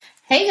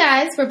Hey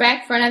guys, we're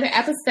back for another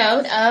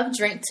episode of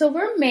Drink Till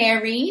We're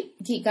Married.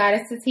 Geek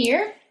Goddess is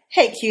here.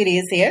 Hey, Cutie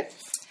is here.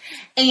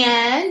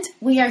 And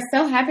we are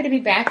so happy to be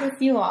back with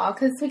you all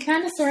because we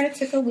kind of sort of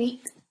took a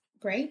week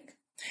break.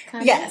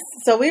 Yes,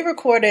 so we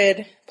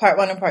recorded part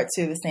 1 and part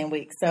 2 the same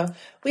week. So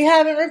we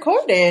haven't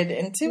recorded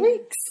in 2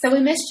 weeks. So we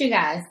missed you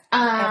guys.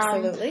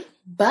 Absolutely.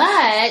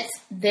 But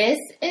this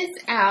is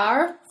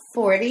our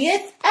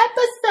 40th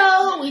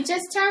episode. We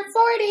just turned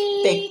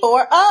 40. Big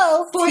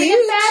 4-0. 40 Huge.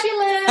 and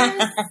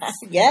fabulous.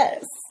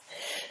 Yes.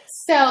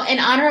 So in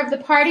honor of the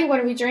party,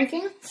 what are we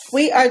drinking?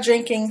 We are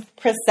drinking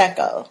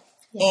Prosecco.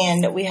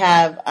 Yes. And we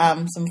have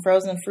some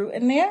frozen fruit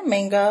in there,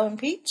 mango and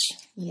peach.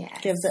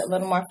 Yes. Gives it a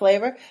little more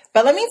flavor.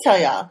 But let me tell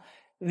y'all,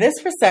 this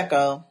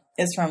Prosecco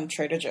is from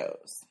Trader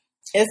Joe's.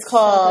 It's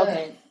called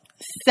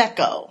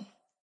Secco.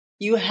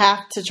 You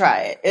have to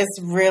try it. It's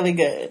really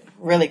good.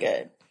 Really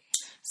good.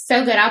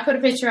 So good. I'll put a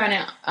picture on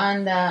it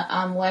on the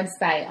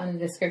website, on the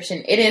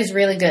description. It is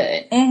really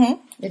good. Mm-hmm.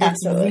 It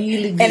Absolutely. is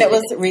really good. And it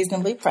was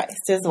reasonably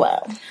priced as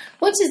well.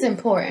 Which is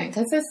important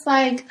because it's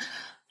like,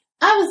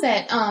 I was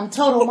at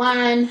Total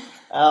Wine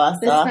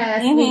this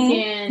past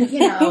weekend, you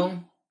know,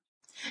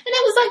 and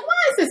it was like,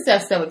 why is this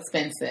stuff so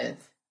expensive?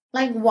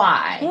 Like,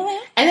 why?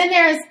 Mm-hmm. And then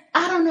there's,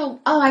 I don't know,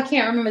 I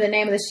can't remember the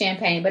name of the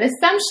champagne, but it's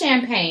some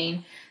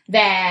champagne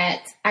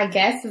that I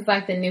guess is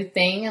like the new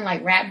thing in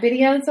like rap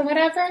videos or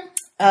whatever.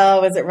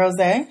 Oh, is it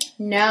rosé?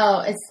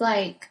 No, it's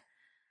like,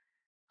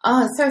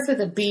 it starts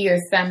with a B or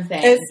something.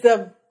 It's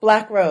the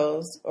Black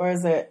Rose, or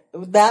is it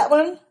that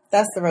one?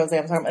 That's the rosé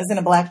I'm talking about. Is it in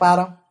a black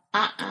bottle?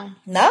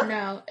 No?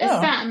 No, it's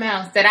something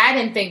else that I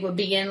didn't think would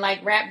be in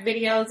like rap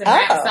videos and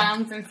rap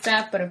songs and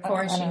stuff, but of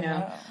course, you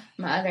know,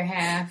 my other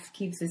half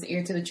keeps his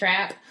ear to the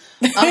trap.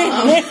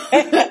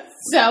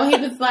 So he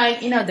was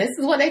like, you know, this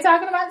is what they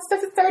talking about. This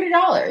stuff is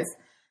 $30.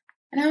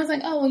 And I was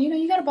like, oh, well, you know,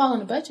 you got to ball on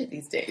the budget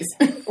these days.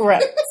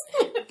 Right.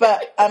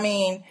 But, I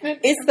mean,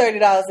 it's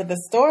 $30 at the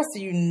store, so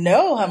you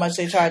know how much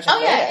they charge. Oh,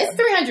 yeah. It's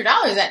 $300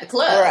 at the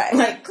club. Right.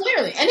 Like,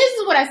 clearly. And this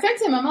is what I said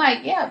to him. I'm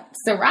like, yeah,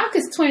 Ciroc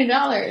is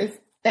 $20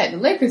 at the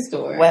liquor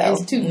store. Well,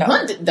 it's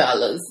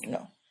 $200.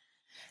 No.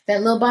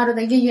 That little bottle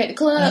they give you at the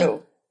club?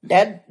 No.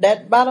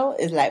 That bottle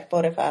is like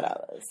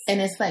 $45.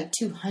 And it's like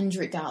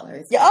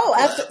 $200. Yeah,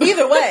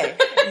 either way.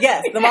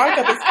 Yes, the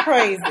markup is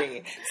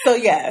crazy. So,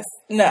 yes.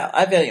 No,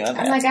 I feel you on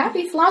that. I'm like, I'll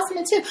be flossing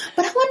it too.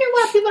 But I wonder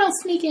why people don't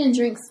sneak in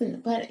drinks.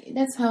 But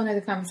that's a whole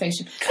other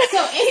conversation.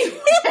 So,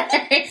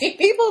 anyway.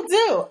 People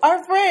do.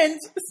 Our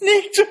friends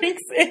sneak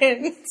drinks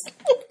in.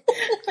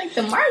 Like,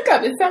 the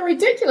markup is so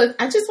ridiculous.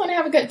 I just want to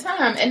have a good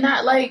time and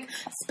not, like,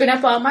 spend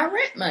up all my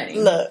rent money.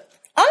 Look,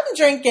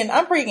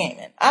 I'm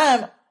pre-gaming.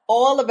 I'm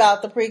all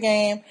about the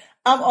pregame.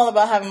 I'm all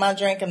about having my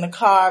drink in the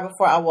car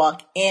before I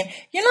walk in.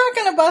 You're not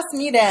going to bust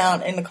me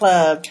down in the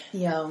club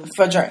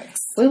for drinks.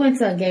 We went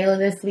to a gala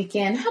this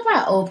weekend. How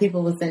about old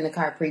people was in the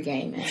car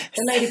pre-gaming?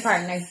 The lady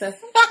part next to us.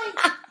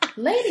 Like,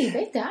 lady,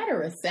 they got a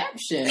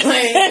reception.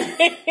 Like,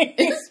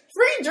 it's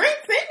free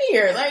drinks in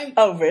here. Like,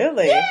 oh,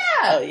 really? Yeah.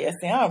 Oh, yes.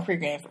 See, I don't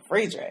pre-game for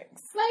free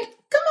drinks. Like,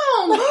 come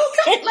on.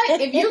 Like,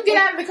 if you get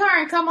out of the car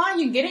and come on,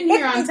 you get in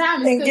here on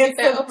time and still get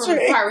that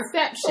open car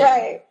reception.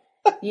 Right.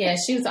 Yeah,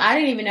 I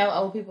didn't even know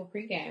old people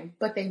pregame,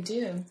 but they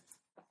do.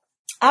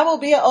 I will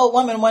be an old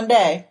woman one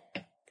day.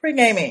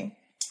 Pre-gaming.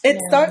 You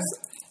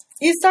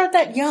start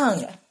that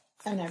young.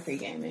 I'm not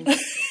pre-gaming. Once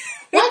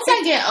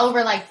I get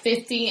over like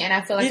 50 and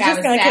I feel like I've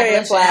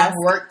established and I've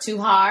worked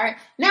too hard.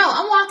 No,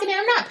 I'm walking in.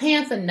 I'm not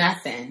paying for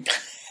nothing.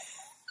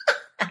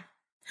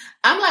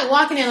 I'm like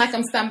walking in like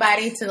I'm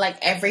somebody to like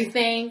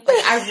everything.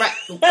 Like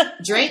I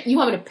drink. You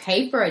want me to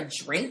pay for a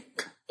drink?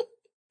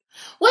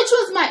 Which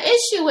was my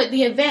issue with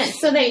the event.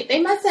 So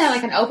they must have had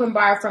like an open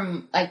bar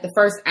from like the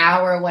first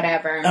hour or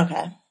whatever.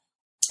 Okay.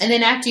 And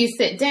then after you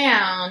sit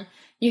down,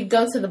 you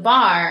go to the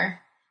bar.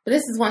 But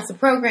this is once the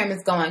program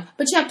is going.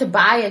 But you have to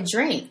buy a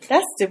drink.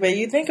 That's stupid.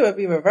 You'd think it would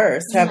be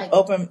reversed.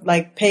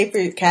 Pay for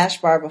your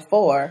cash bar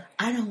before.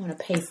 I don't want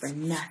to pay for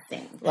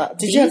nothing. Well,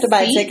 did you have to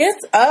buy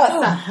tickets?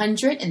 Oh. That's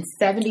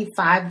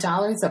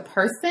 $175 a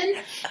person.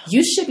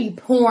 You should be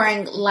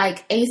pouring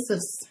like Ace of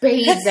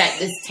Spades at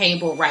this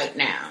table right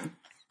now.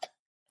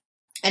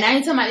 And I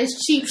ain't talking about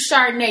this cheap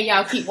Chardonnay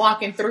y'all keep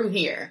walking through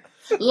here.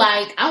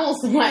 Like, I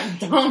want some, like,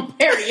 Dom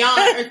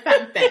Perignon or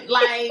something.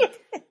 Like,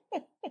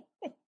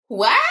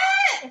 what?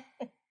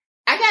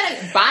 I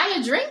gotta buy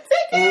a drink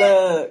ticket?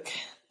 Look.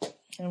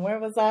 And where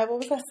was I? What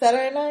was that,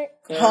 Saturday night?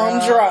 Girl. Home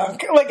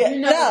drunk. Look at I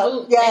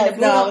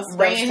was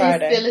ran his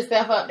silly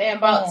stuff up there and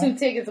bought 2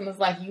 tickets and was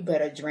like, you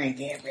better drink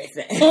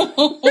everything.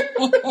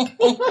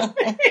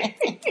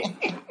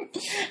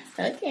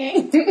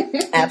 Okay.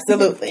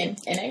 Absolutely.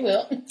 And I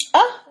will.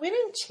 Oh, we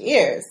didn't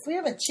cheers. We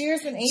haven't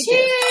cheers in ages.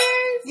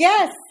 Cheers.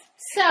 Yes.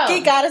 So.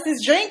 Geek Goddess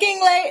is drinking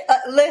late.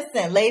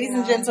 Listen, ladies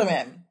and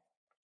gentlemen,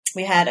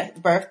 we had a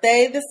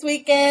birthday this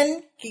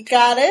weekend, Geek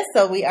Goddess,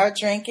 so we are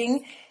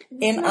drinking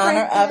in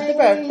honor of the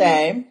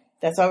birthday.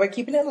 That's why we're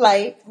keeping it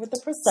light with the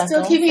Prosecco.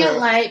 Still keeping it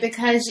light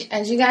because,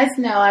 as you guys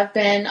know, I've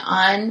been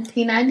on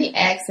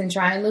P90X and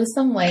trying to lose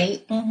some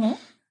weight. Mm-hmm.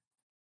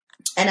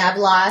 And I've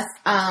lost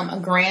a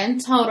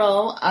grand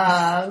total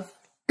of,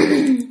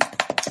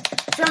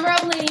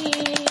 drumroll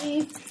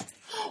please,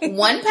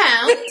 1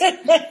 pound.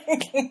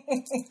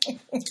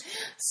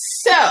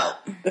 So,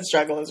 the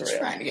struggle is real.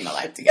 Trying to get my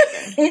life together.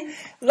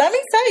 Let me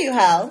tell you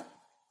how.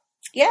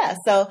 Yeah,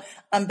 so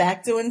I'm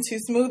back doing 2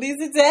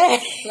 smoothies a day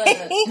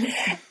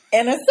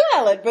and a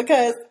salad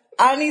because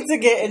I need to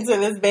get into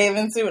this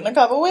bathing suit in a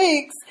couple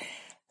weeks.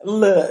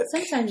 Look.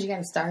 Sometimes you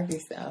gotta starve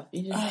yourself.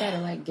 You just gotta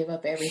like give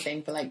up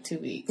everything for like 2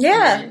 weeks.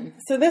 Yeah.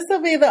 So this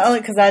will be the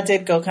only, because I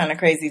did go kind of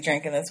crazy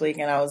drinking this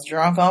weekend. I was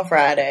drunk on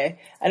Friday.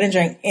 I didn't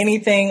drink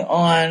anything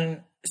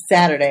on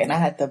Saturday, and I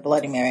had the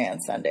Bloody Mary on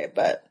Sunday.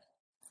 But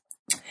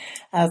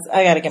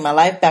I got to get my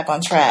life back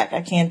on track.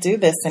 I can't do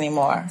this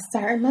anymore.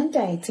 Start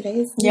Monday.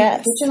 Today's yes.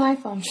 Get your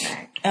life on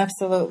track.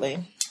 Absolutely.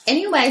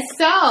 Anyway,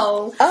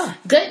 so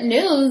good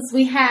news.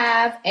 We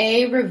have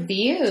a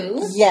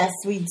review. Yes,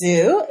 we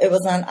do. It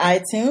was on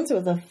iTunes. It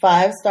was a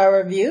 5-star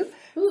review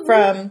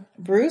from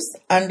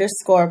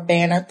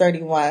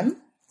Bruce_Banner31.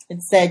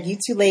 It said, "You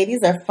two ladies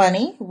are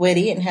funny,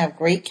 witty, and have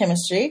great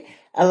chemistry.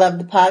 I love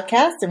the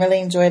podcast and really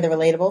enjoy the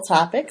relatable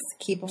topics.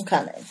 Keep them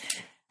coming."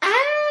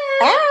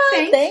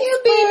 Thank you,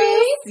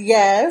 baby.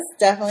 Yes,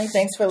 definitely.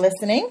 Thanks for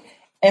listening.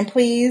 And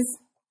please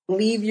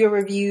leave your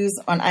reviews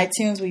on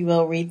iTunes. We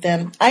will read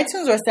them.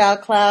 iTunes or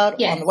SoundCloud.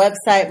 Yes. On the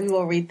website. We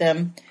will read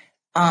them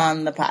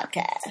on the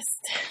podcast.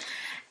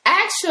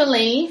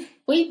 Actually,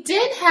 we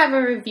did have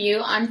a review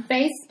on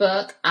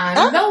Facebook.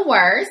 I'm the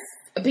worst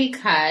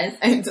because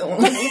I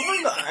totally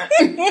forgot.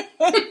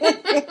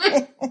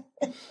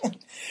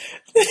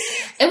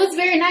 It was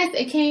very nice.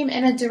 It came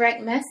in a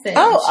direct message.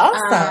 Oh,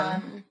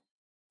 awesome.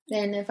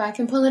 And if I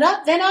can pull it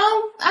up, then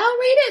I'll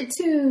read it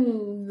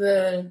to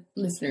the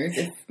listeners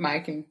if my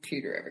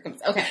computer ever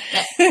comes. Okay.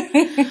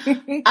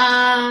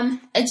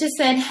 It just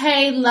said,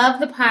 "Hey, love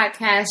the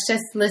podcast.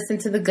 Just listen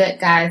to the Good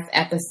Guys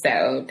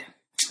episode."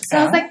 So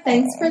I was like,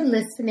 "Thanks for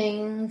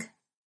listening."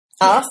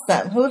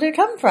 Awesome. Who did it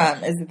come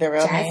from? Is it the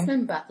real name?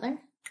 Jasmine Butler.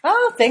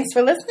 Oh, thanks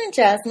for listening,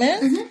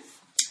 Jasmine. Mm-hmm.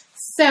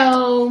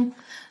 So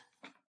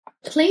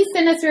please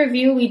send us a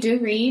review. We do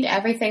read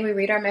everything. We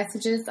read our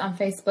messages on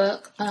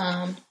Facebook.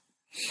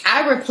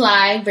 I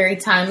reply very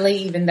timely,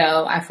 even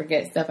though I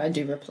forget stuff. I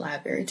do reply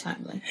very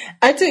timely.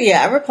 I do,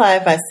 yeah. I reply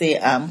if I see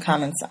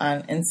comments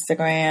on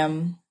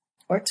Instagram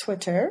or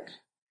Twitter.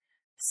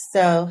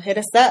 So hit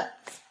us up.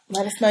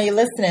 Let us know you're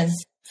listening.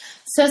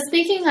 So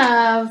speaking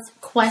of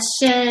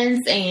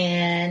questions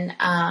and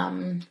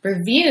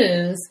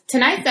reviews,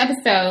 tonight's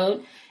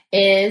episode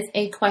is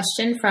a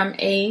question from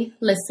a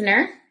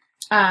listener.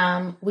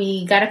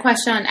 We got a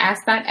question on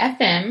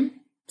ask.fm.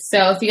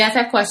 So if you guys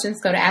have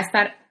questions, go to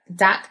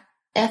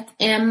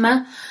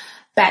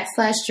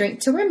ask.fm/drink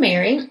till we're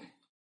married.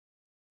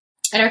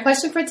 And our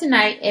question for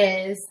tonight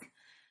is,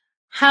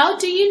 how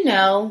do you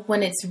know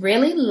when it's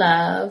really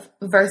love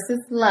versus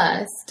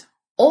lust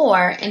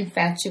or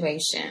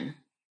infatuation?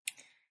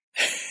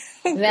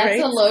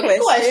 That's a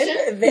loaded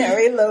question.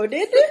 Very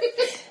loaded.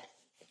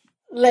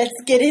 Let's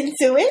get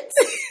into it.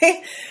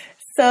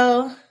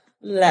 So,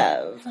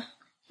 love.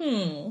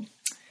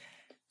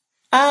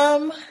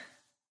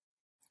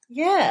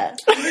 Yeah.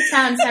 How many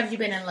times have you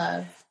been in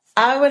love?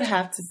 I would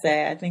have to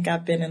say, I think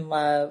I've been in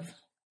love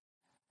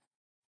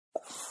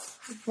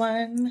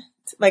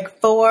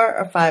 4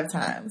 or 5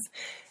 times.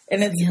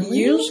 And it's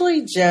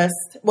usually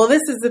just, well,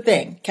 this is the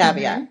thing,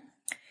 caveat. Mm-hmm.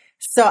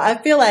 So I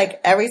feel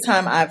like every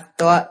time I've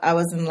thought I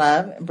was in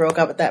love and broke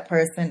up with that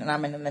person and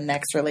I'm in the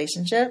next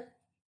relationship,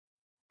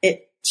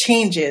 it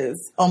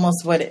changes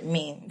almost what it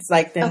means.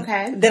 Like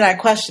then I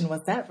question,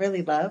 was that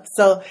really love?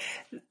 So,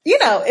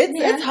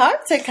 it's hard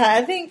to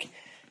kind of think,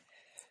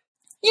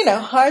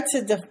 hard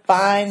to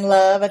define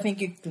love. I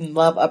think you can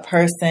love a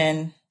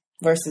person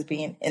versus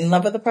being in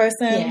love with a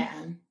person. Yeah.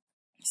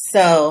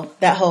 So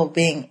that whole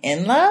being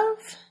in love,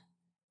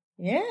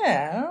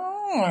 yeah.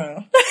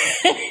 I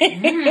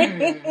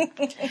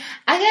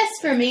guess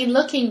for me,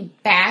 looking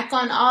back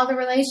on all the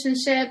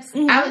relationships,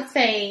 I would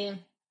say,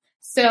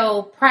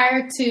 so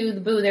prior to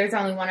the boo, there's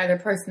only one other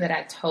person that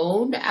I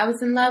told I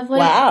was in love with.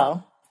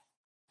 Wow.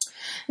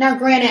 Now,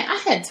 granted, I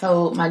had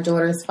told my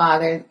daughter's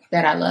father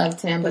that I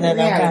loved him, but the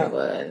reality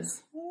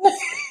was,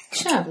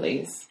 child,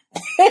 please.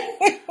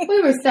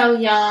 We were so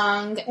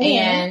young,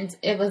 and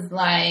it was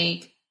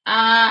like,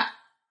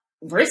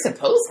 we're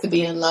supposed to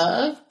be in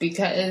love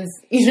because,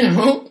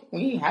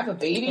 we have a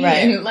baby.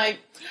 Right. And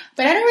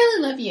but I don't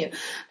really love you.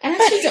 And I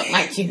actually don't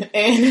like you.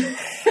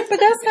 But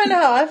that's kind of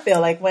how I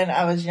feel. Like when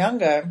I was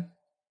younger,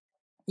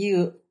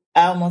 I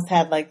almost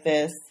had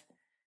this,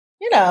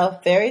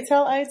 fairy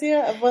tale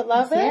idea of what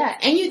love is. Yeah.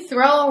 And you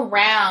throw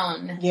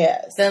around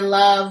the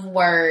love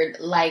word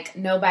like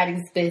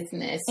nobody's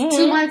business. Mm-hmm.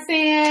 2 months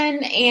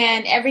in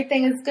and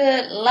everything is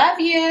good. Love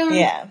you.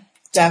 Yeah,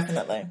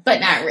 definitely. But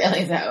not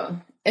really though.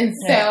 And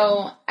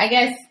so I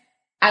guess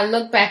I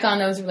look back on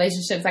those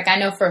relationships, like I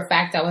know for a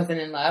fact I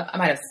wasn't in love. I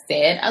might have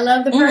said I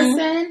love the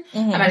person.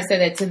 I might have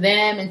said that to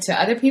them and to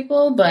other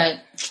people, but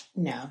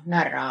no,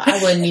 not at all.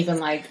 I wouldn't even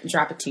like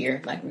drop a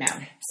tear. Like, no.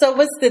 So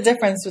what's the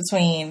difference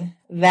between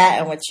that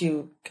and what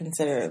you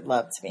consider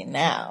love to be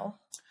now?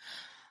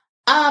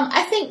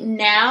 I think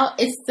now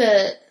it's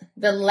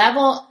the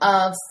level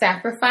of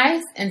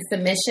sacrifice and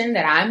submission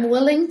that I'm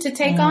willing to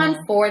take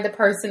on for the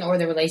person or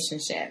the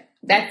relationship.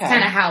 That's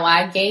kind of how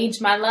I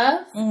gauge my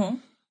love.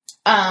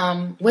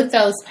 With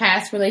those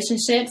past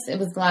relationships, it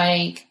was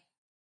like,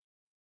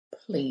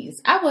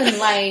 please, I wouldn't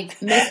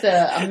like miss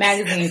a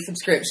magazine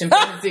subscription for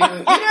the dude. You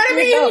know what I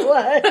mean? You know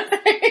what?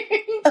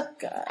 Oh,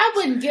 God. I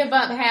wouldn't give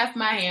up half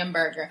my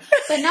hamburger.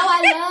 But no,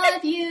 I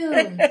love you.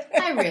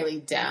 I really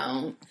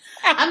don't.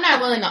 I'm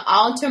not willing to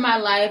alter my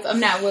life. I'm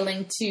not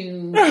willing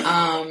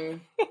to,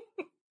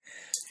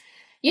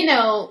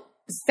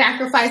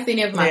 sacrifice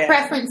any of my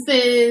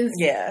preferences.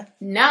 Yeah.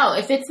 No,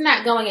 if it's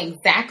not going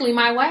exactly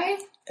my way,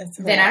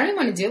 then I don't even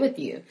want to deal with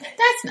you.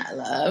 That's not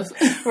love.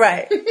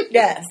 Right.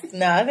 Yes.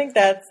 No, I think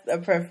that's a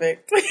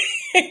perfect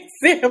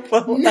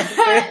example. Not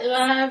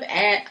love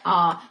at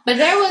all. But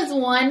there was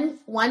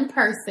one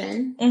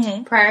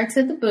person prior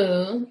to the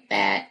boo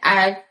that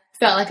I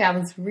felt like I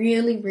was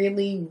really,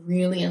 really,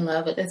 really in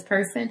love with this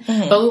person.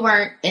 But we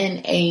weren't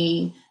in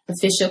a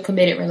official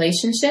committed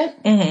relationship.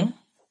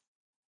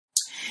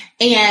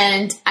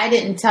 And I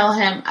didn't tell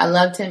him I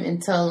loved him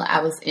until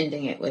I was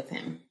ending it with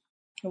him.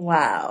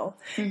 Wow.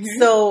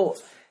 So,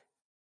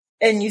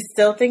 and you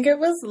still think it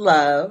was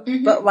love,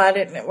 but why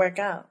didn't it work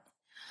out?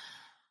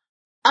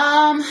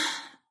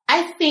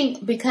 I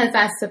think because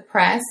I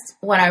suppressed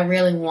what I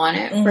really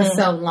wanted for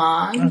so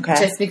long,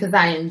 just because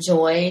I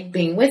enjoyed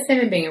being with him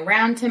and being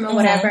around him or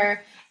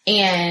whatever.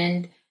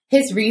 And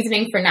his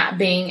reasoning for not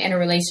being in a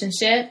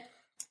relationship,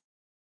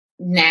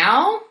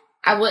 now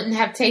I wouldn't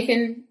have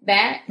taken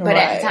that, but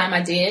at the time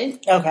I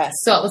did. Okay.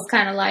 So it was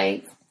kind of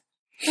like,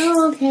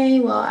 oh, okay,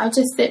 well, I'll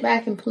just sit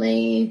back and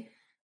play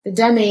the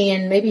dummy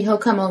and maybe he'll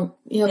come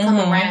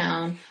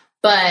around.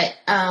 But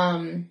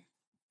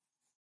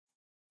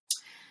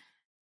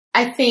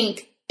I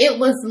think it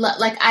was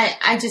like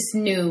I just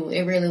knew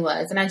it really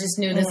was. And I just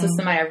knew this was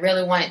somebody I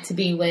really wanted to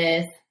be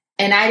with.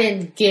 And I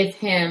didn't give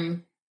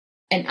him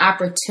an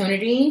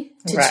opportunity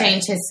to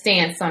change his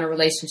stance on a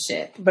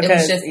relationship. Because, it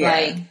was just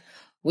like,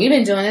 we've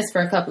been doing this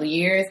for a couple of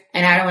years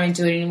and I don't want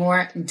to do it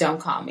anymore. Don't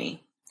call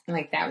me. And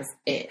like, that was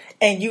it.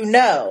 And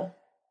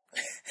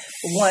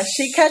once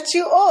she cut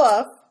you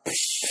off,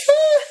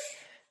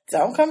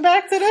 don't come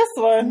back to this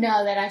one.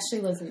 No, that actually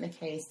wasn't the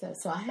case, though.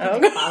 So I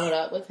had to follow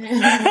up with him.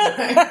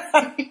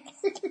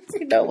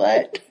 You know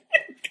what?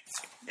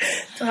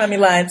 Don't have me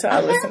lying to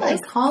our listeners. I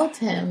called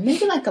him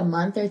maybe like a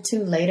month or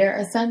two later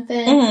or something.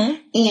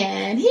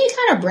 And he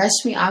kind of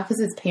brushed me off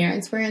because his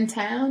parents were in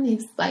town. He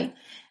was like,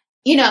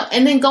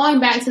 and then going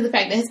back to the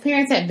fact that his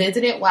parents had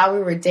visited while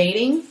we were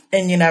dating.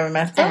 And you never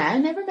met them? And I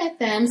never met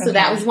them. So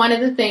that was one of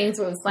the things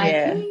where it was like,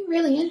 you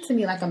really into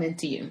me like I'm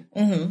into you.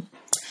 And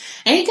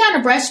he kind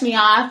of brushed me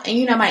off.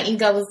 And, my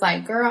ego was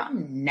like, girl,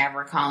 I'm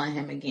never calling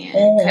him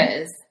again.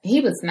 Because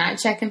he was not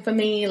checking for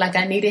me like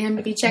I needed him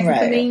to be checking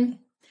for me.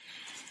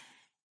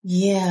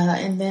 Yeah.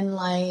 And then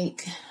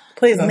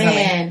please don't tell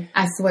me.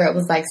 I swear it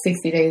was like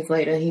 60 days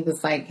later. He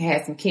was like,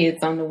 had some kids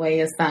on the way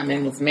or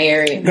something, was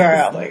married.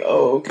 Girl. Was like,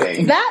 oh,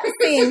 okay. That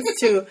seems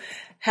to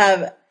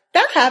have,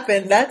 that's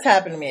happened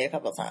to me a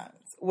couple of times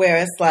where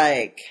it's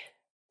like,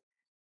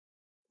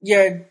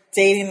 you're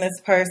dating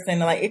this person,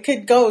 like it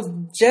could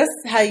go just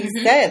how you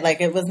said, like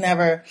it was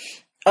never,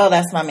 oh,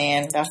 that's my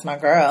man, that's my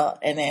girl.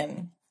 And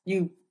then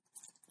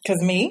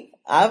cause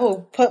I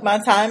will put my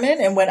time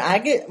in, and when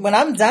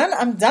I'm done,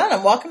 I'm done.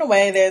 I'm walking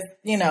away. There's,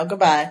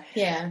 goodbye.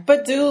 Yeah.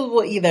 But dude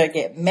will either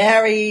get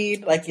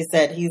married, like you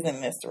said, he's in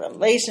this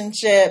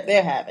relationship,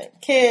 they're having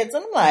kids,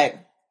 and I'm like,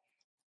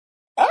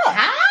 oh.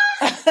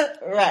 Huh?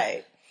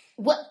 Right.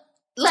 What?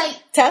 Like,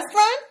 test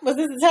run? Was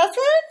this a test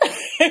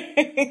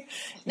run?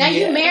 Now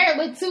you married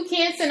with 2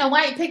 kids and a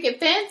white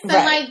picket fence, and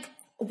like,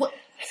 what?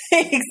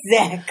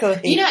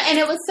 Exactly. And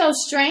it was so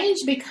strange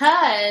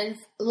because,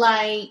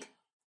 like,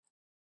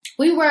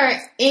 we were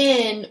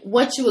in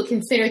what you would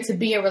consider to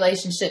be a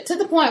relationship to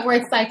the point where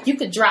it's like you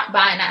could drop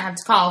by and not have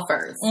to call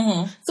first.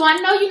 So I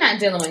know you're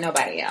not dealing with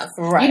nobody else.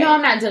 Right.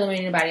 I'm not dealing with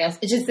anybody else.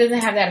 It just doesn't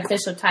have that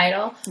official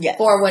title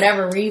for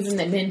whatever reason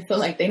that men feel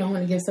like they don't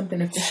want to give something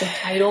an official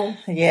title.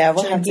 Yeah,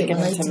 we'll have to get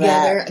into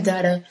that. I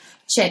gotta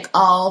check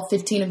all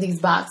 15 of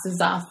these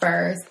boxes off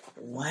first.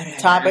 Whatever.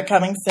 Topic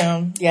coming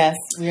soon. Yes,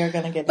 we are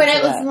going to get into that. But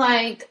it was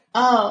like,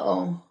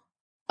 oh,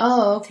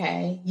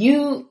 okay.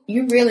 You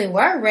really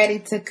were ready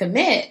to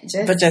commit,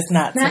 but just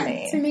not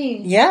to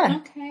me. Yeah.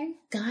 Okay,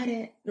 got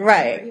it.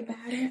 Right. Don't worry about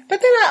it.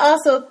 But then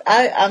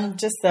I'm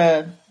just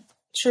a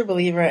true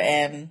believer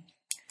in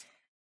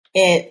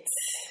it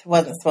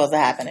wasn't supposed to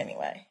happen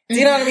anyway. Do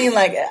you know what I mean?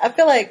 Like, I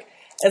feel like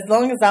as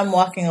long as I'm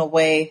walking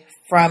away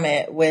from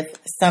it with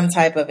some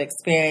type of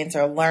experience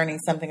or learning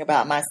something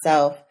about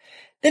myself,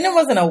 then it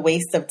wasn't a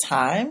waste of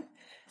time.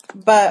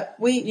 But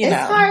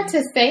it's hard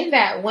to say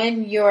that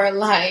when you're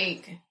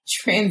like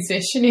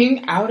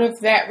transitioning out of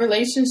that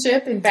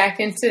relationship and back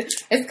into,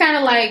 it's kind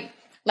of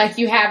like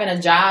you having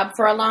a job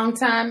for a long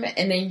time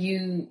and then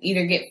you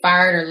either get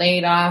fired or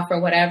laid off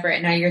or whatever,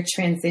 and now you're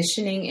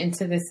transitioning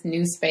into this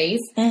new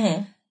space.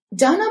 Mm-hmm.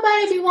 Don't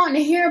nobody be wanting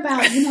to hear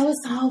about,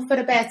 it's all for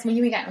the best when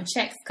you ain't got no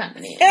checks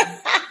coming in.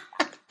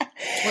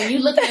 When you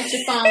looking at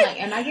your phone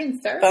like, am I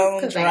getting service?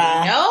 Because ain't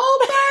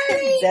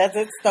nobody.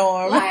 Desert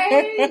storm.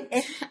 Like,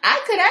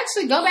 I could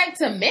actually go back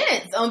to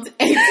minutes on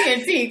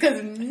AT&T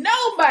because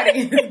nobody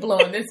is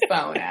blowing this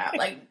phone out.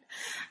 Like,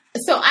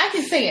 so I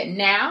can say it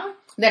now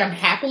that I'm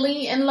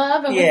happily in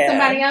love and with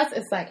somebody else.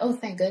 It's like, oh,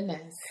 thank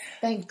goodness.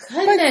 Thank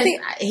goodness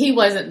he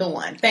wasn't the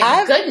one.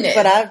 Thank goodness.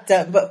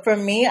 But for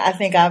me, I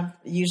think I've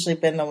usually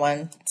been the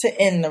one to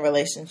end the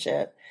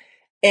relationship.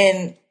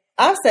 And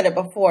I've said it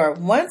before.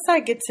 Once I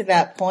get to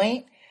that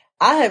point,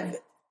 I've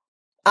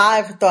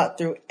thought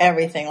through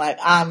everything. Like,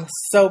 I'm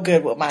so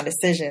good with my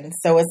decisions.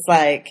 So it's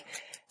like,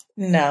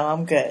 no,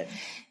 I'm good.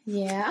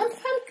 Yeah, I'm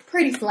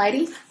pretty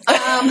flighty. And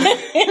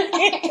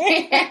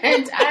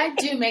I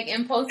do make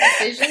impulse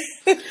decisions.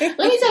 Let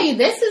me tell you,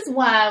 this is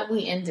why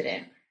we ended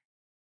it.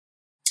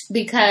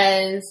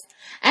 Because,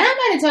 and I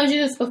might have told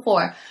you this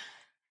before,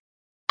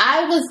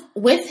 I was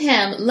with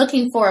him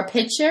looking for a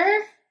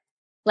picture,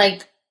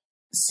 like,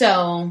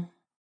 so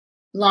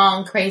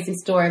long, crazy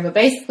story. But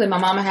basically, my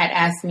mama had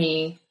asked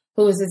me,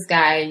 who is this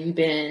guy you've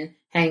been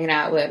hanging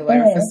out with or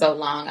whatever for so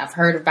long? I've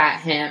heard about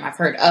him. I've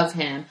heard of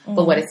him.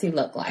 But what does he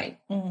look like?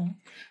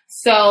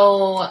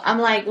 So I'm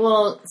like,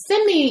 well,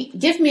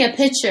 give me a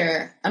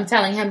picture. I'm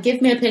telling him,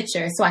 give me a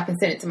picture so I can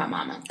send it to my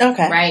mama.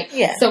 Okay. Right?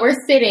 Yeah. So we're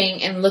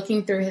sitting and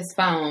looking through his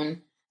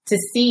phone to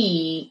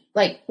see,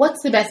 like,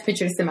 what's the best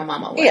picture to send my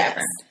mama or whatever.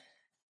 Yes.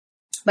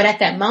 But at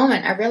that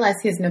moment, I realized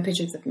he has no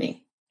pictures of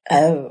me.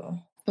 Oh.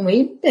 And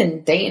we've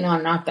been dating on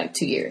and off like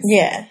 2 years.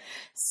 Yeah.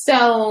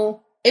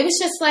 So it was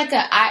just like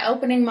an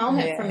eye-opening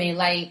moment for me.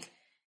 Like,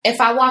 if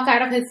I walk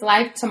out of his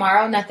life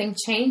tomorrow, nothing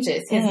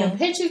changes. He has no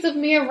pictures of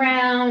me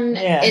around.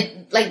 Yeah.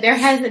 There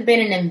hasn't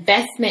been an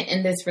investment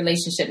in this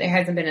relationship. There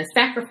hasn't been a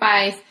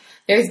sacrifice.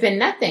 There's been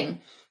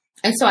nothing.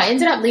 And so I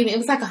ended up leaving. It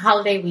was like a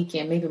holiday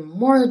weekend, maybe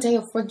Memorial Day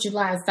or 4th of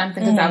July or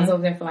something, because I was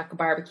over there for like a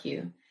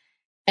barbecue.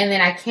 And then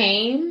I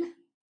came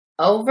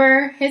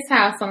over his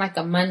house on like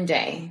a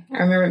Monday. I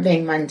remember it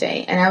being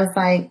Monday. And I was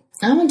like,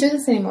 I don't want to do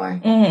this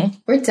anymore.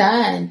 We're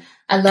done.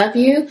 I love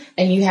you,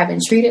 and you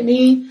haven't treated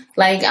me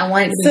like I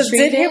wanted to be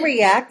treated. So did he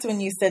react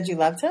when you said you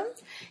loved him?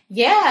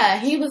 Yeah.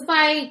 He was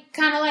like,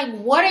 kind of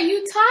like, what are you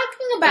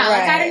talking about? Right.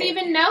 Like, I didn't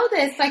even know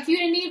this. Like, you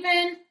didn't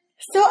even.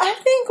 So I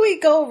think we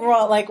go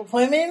wrong. Like,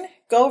 women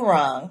go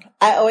wrong.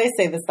 I always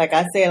say this. Like,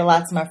 I say it a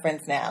lot to my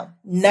friends now.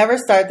 Never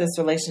start this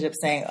relationship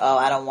saying,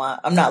 oh,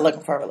 I'm not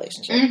looking for a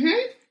relationship.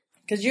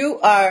 Because you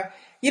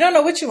don't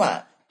know what you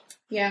want.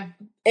 Yeah.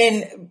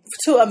 And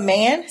to a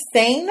man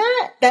saying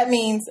that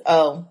means,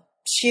 oh,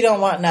 she don't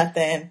want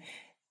nothing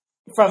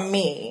from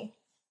me.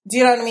 Do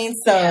you know what I mean?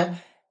 So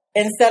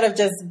instead of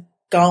just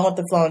going with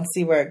the flow and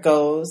see where it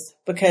goes,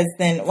 because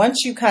then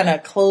once you kind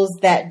of close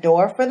that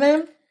door for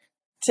them,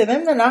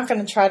 they're not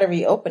going to try to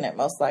reopen it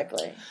most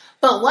likely.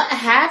 But what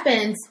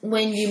happens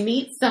when you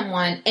meet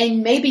someone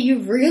and maybe you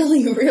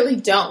really, really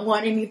don't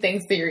want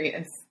anything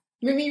serious?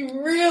 Maybe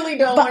you really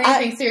don't want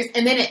anything serious,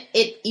 and then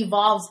it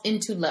evolves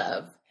into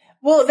love.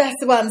 Well, that's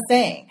what I'm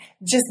saying.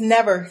 Just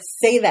never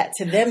say that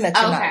to them that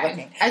you're not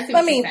looking.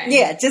 I mean,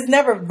 just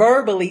never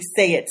verbally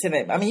say it to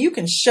them. I mean, you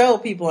can show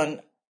people in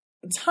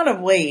a ton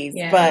of ways,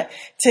 but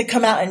to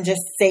come out and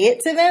just say it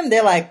to them,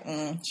 they're like,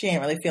 she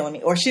ain't really feeling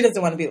me, or she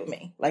doesn't want to be with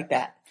me like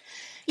that.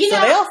 So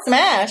they'll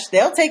smash,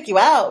 they'll take you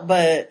out,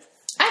 but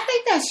I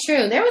think that's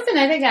true. There was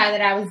another guy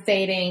that I was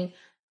dating.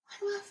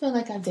 Why do I feel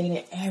like I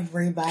dated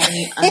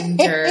everybody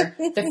under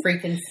the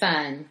freaking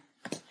sun?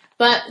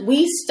 But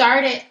we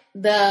started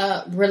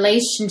the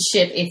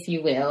relationship, if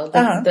you will,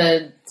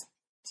 the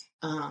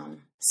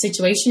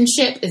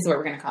situationship is what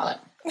we're going to call it.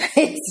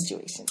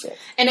 Situationship.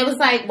 And it was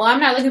like, well, I'm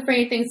not looking for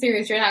anything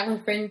serious. You're not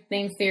looking for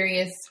anything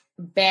serious.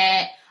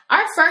 Bad.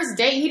 Our first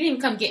date, he didn't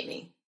even come get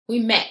me. We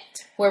met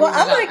where we were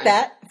I'm going. like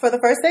that. For the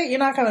first date, you're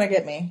not coming to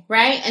get me.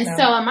 Right? And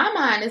so in my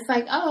mind, it's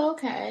like, oh,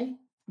 okay.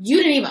 You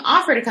didn't even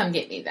offer to come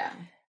get me, though.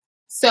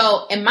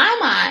 So in my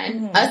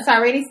mind, us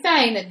already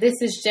saying that this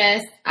is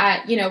just,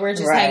 we're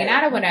just hanging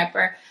out or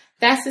whatever,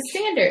 that's the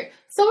standard.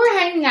 So we're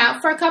hanging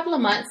out for a couple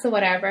of months or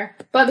whatever.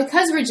 But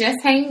because we're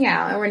just hanging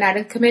out and we're not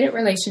in a committed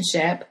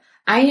relationship,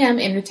 I am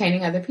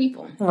entertaining other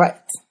people. Right.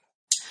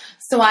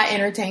 So I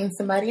entertained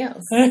somebody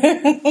else.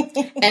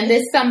 And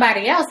this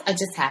somebody else I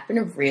just happened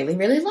to really,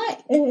 really like.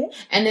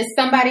 And this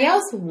somebody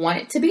else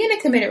wanted to be in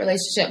a committed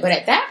relationship. But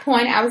at that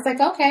point, I was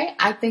like, okay,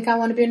 I think I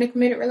want to be in a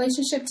committed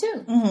relationship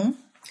too.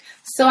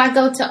 So I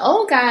go to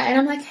old guy and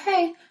I'm like,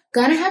 hey,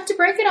 gonna have to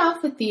break it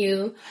off with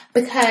you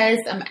because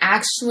I'm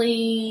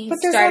actually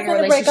starting a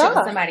relationship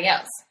with somebody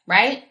else.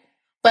 Right?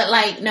 But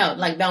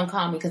don't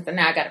call me because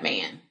now I got a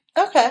man.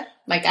 Okay.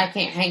 Like I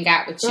can't hang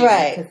out with you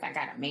because I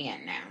got a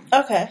man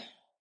now. Okay.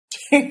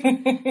 And he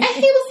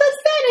was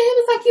upset, and he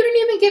was like, "You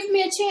didn't even give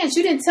me a chance.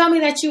 You didn't tell me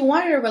that you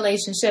wanted a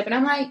relationship." And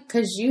I'm like,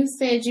 "Because you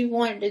said you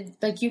wanted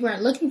to, like, you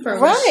weren't looking for a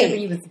relationship,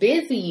 and you was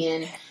busy,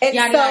 and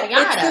yada, yada,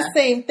 yada." It's the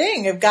same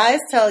thing. If guys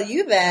tell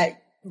you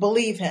that,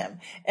 believe him.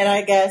 And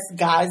I guess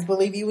guys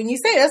believe you when you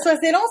say it. That's why I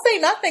say don't say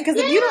nothing.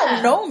 Because if you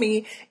don't know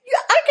me,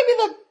 I could be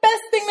the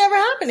best thing that ever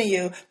happened to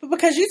you. But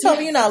because you told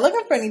me you're not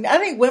looking for anything, I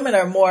think women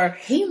are more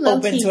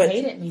open to it.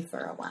 He hated me for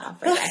a while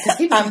for that. Because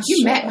he was like,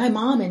 you met my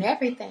mom and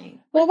everything.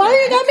 Well, why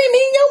you got me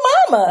meeting your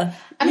mama?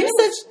 I mean,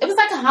 it was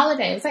like a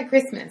holiday. It was like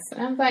Christmas.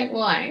 And I was like,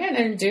 well, I ain't got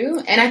nothing to do.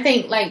 And I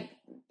think, like,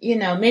 you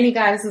know, many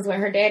guys is with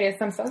her daddy or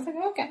something. So I was like,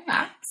 okay.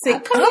 See,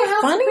 I'm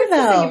funny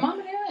though.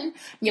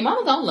 Your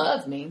mama don't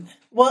love me.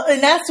 Well,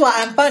 and that's why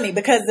I'm funny,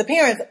 because the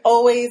parents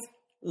always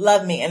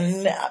love me,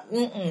 and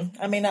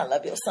I may not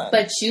love your son.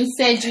 But you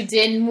said you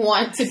didn't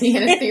want to be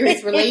in a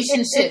serious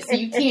relationship, so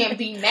you can't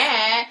be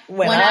mad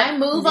when I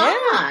move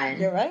on.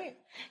 You're right.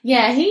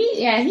 Yeah,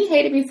 he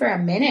hated me for a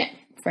minute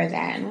for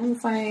that, and I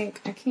was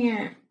like, I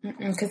can't,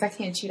 because I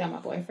can't cheat on my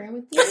boyfriend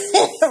with you.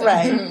 So.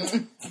 Right.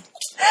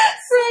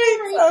 Right.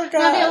 Oh,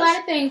 gosh. I'll be a lot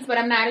of things, but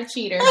I'm not a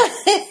cheater.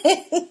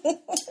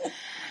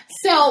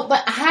 So,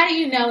 but how do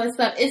you know it's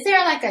love? Is there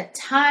like a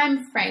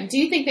time frame? Do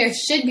you think there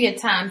should be a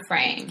time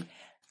frame?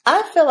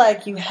 I feel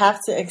like you have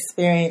to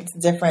experience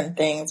different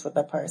things with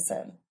a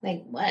person.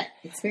 Like what?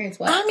 Experience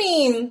what? I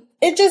mean,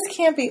 it just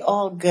can't be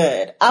all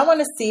good. I want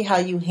to see how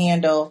you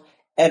handle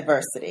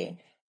adversity.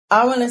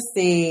 I want to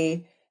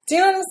see, do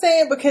you know what I'm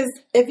saying? Because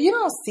if you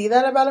don't see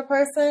that about a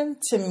person,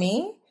 to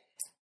me,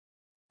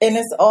 and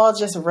it's all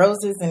just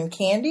roses and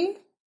candy.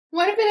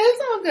 What if it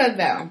is all good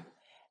though?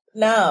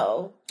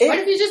 No. What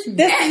if you just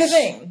This is the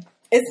thing.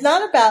 It's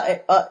not about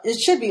it. It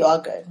should be all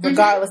good,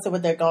 regardless of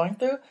what they're going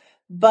through.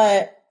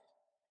 But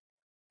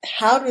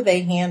how do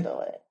they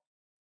handle it?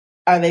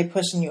 Are they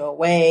pushing you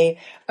away?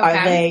 Okay.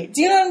 Are they?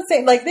 Do you know what I'm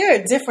saying? Like, there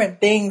are different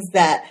things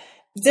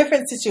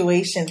different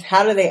situations.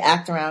 How do they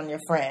act around your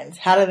friends?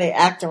 How do they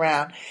act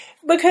around?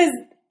 Because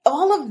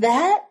all of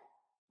that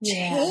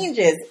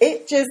changes.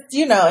 It just,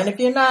 and if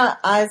you're not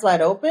eyes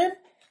wide open,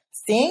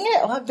 seeing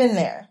it, I've been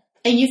there.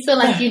 And you feel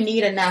like you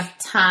need enough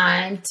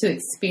time to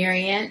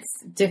experience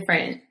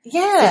different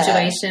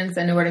situations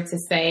in order to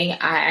say,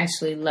 I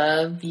actually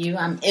love you.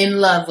 I'm in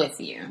love with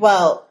you.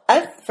 Well,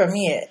 for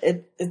me,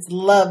 it's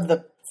love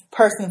the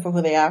person for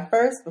who they are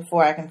first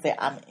before I can say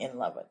I'm in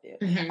love with you.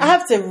 Mm-hmm. I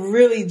have to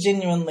really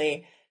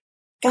genuinely,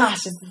 gosh,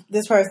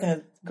 this person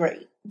is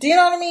great. Do you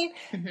know what I mean?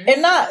 Mm-hmm.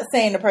 And not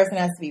saying the person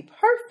has to be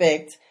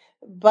perfect,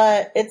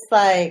 but it's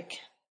like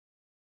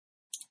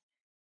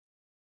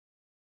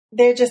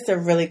they're just a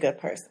really good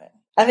person.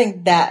 I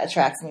think that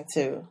attracts me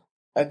to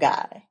a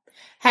guy.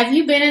 Have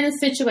you been in a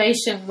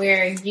situation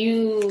where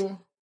you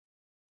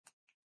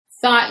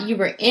thought you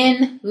were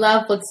in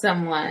love with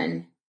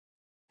someone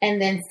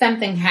and then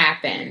something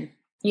happened,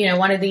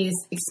 one of these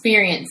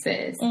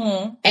experiences,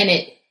 and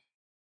it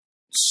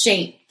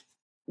shaped,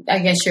 I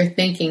guess, your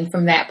thinking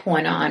from that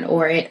point on,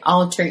 or it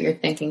altered your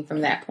thinking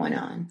from that point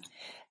on?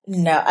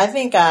 No, I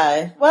think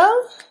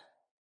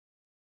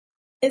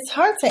it's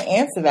hard to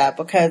answer that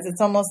because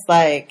it's almost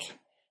like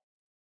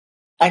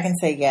I can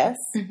say yes,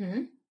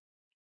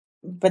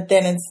 but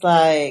then it's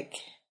like,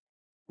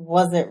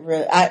 was it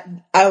really? I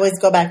always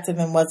go back to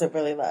them. Was it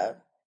really love?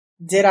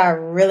 Did I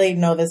really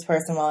know this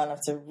person well enough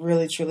to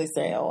really truly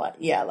say, "Oh,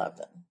 yeah, I love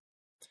them"?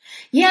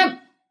 Yeah,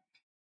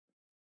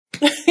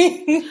 but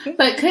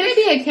could it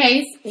be a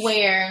case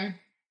where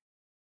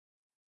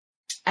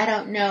I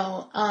don't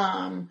know?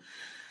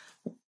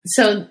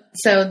 So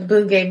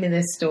Boo gave me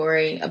this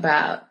story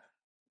about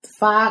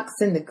fox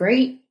and the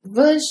great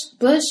bush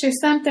or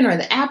something, or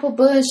the apple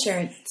bush, or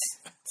it's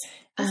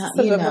a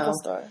biblical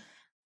story.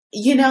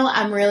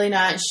 I'm really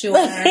not sure.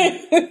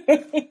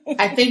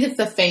 I think it's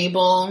a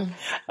fable.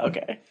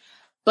 Okay.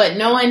 But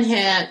knowing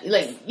him,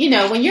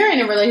 when you're in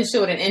a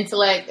relationship with an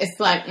intellect, it's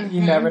like,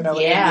 you never know.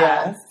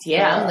 Yeah,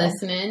 I'm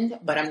listening,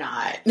 but I'm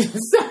not.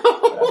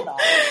 So,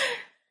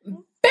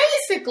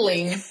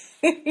 basically,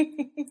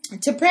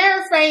 to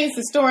paraphrase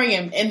the story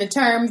in the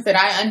terms that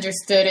I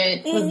understood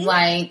it, was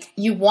like,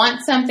 you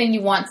want something,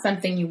 you want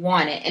something, you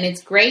want it. And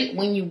it's great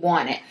when you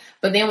want it.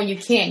 But then when you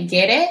can't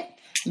get it,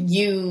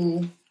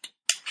 you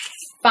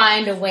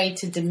find a way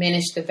to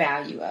diminish the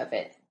value of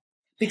it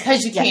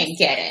because you can't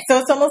get it. So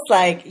it's almost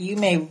like you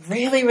may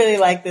really, really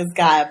like this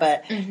guy,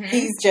 but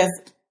he's just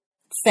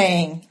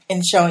saying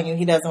and showing you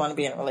he doesn't want to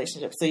be in a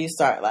relationship. So you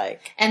start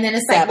and then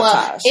it's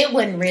sabotage. Well, it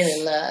wasn't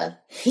really love.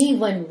 He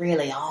wasn't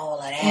really all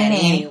of that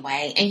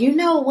anyway. And you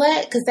know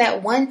what? Because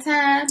that one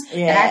time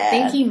that I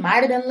think he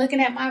might have been looking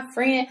at my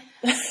friend.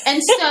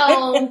 And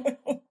so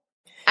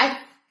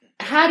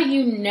how do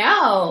you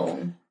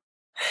know?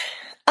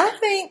 I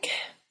think,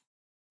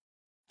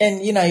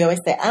 and you always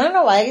say, I don't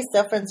know why you're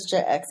still friends with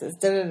your exes.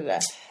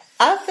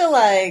 I feel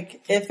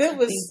like if it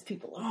was these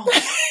people on.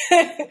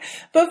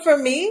 But for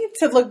me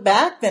to look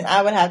back, then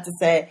I would have to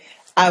say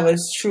I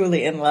was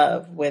truly in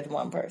love with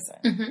one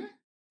person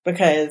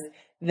because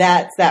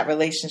that's that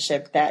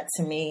relationship that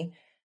to me,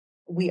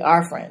 we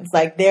are friends.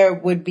 Like there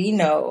would be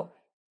no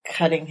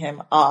cutting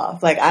him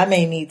off. Like, I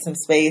may need some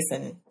space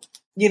and,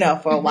 you know,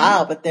 for a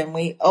while, but then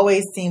we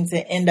always seem to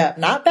end up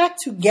not back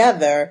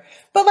together,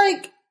 but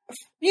like,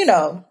 you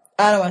know,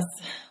 I don't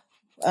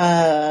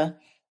want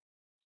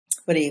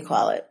what do you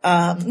call it?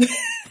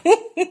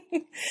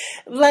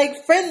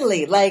 Like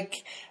friendly,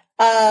 like,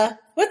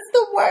 what's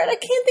the word? I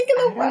can't think of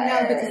the word. I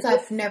don't know, because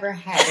I've never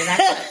had it. I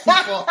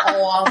cut people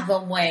all the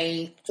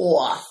way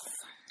off.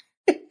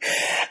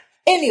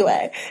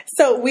 Anyway,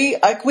 so we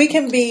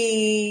can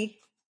be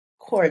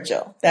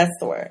cordial. That's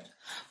the word.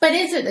 But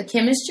is it the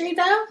chemistry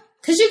though?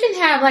 Because you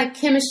can have like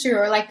chemistry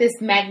or like this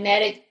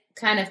magnetic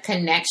kind of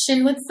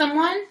connection with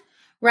someone,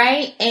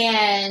 right?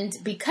 And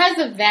because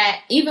of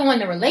that, even when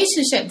the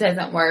relationship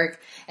doesn't work,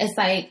 it's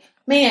like,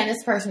 man,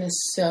 this person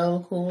is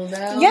so cool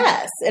though.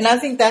 Yes. And I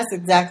think that's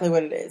exactly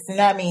what it is. And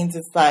that means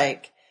it's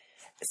like,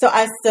 so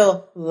I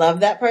still love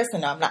that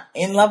person. I'm not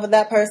in love with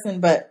that person,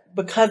 but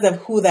because of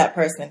who that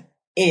person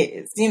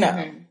is, you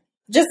know,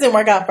 just didn't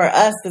work out for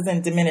us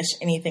doesn't diminish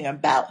anything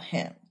about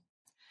him.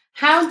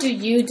 How do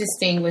you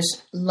distinguish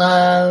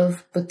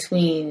love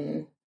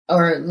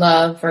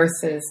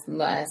versus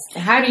lust?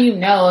 How do you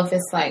know if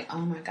it's like, oh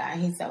my God,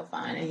 he's so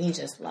fun and he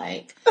just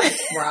like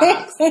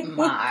rocks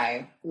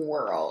my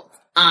world.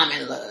 I'm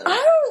in love.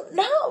 I don't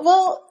know.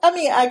 Well, I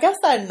mean, I guess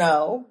I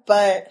know,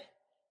 but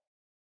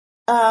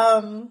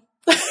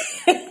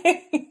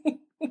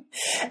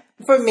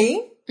for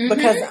me,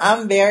 because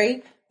I'm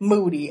very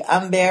moody,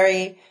 I'm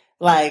very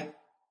like,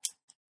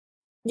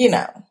 you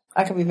know,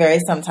 I can be very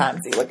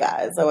sometimesy with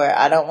guys, or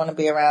I don't want to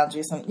be around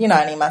you. You know,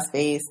 I need my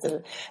space.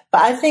 But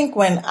I think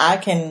when I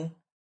can,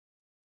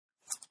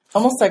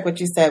 almost like what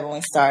you said when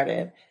we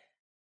started,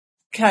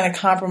 kind of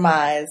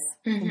compromise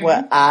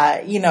what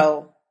I, you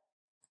know,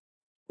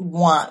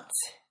 want,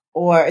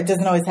 or it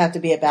doesn't always have to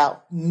be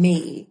about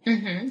me,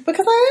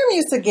 because I am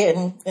used to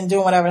getting and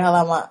doing whatever the hell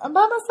I want. I'm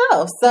by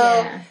myself.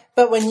 So,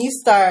 but when you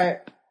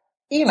start,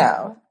 you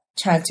know,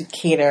 trying to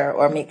cater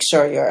or make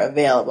sure you're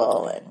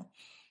available,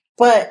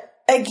 but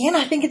again,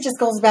 I think it just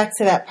goes back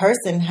to that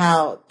person,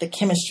 how the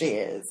chemistry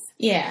is.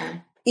 Yeah.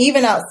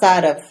 Even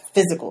outside of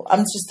physical.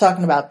 I'm just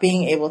talking about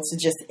being able to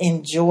just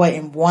enjoy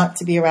and want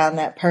to be around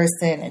that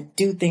person and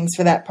do things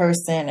for that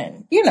person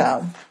and, you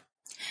know.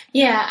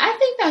 Yeah, I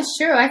think that's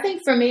true. I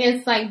think for me,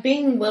 it's like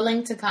being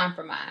willing to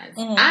compromise.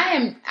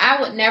 I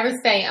would never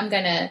say I'm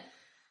going to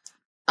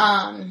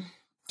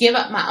give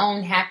up my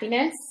own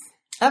happiness.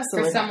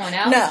 Absolutely. For someone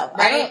else. No,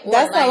 right?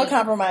 That's not what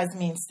compromise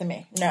means to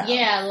me. No.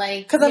 Yeah,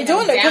 like, because I'm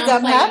doing it because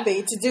I'm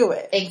happy to do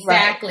it.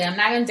 Exactly. Right. I'm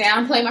not going to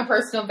downplay my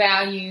personal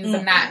values.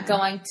 I'm not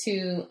going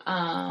to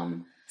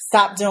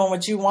stop doing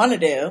what you want to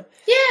do.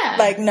 Yeah.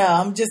 Like, no,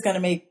 I'm just going to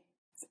make,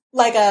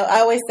 like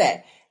I always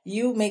say,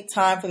 you make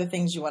time for the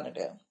things you want to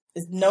do.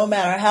 It's no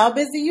matter how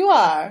busy you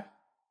are,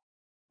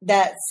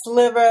 that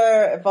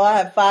sliver, if I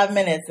have 5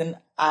 minutes and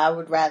I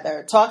would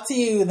rather talk to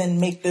you than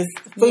make this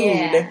food.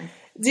 Yeah.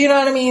 Do you know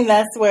what I mean?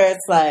 That's where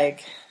it's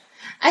like.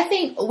 I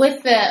think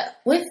with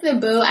the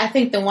boo, I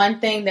think the one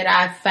thing that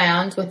I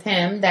found with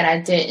him that I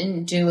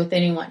didn't do with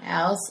anyone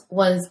else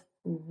was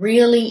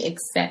really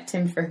accept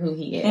him for who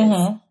he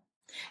is.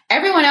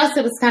 Everyone else,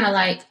 it was kind of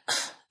like,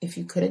 if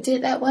you could have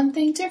did that one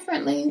thing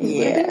differently, we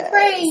would have been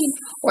great.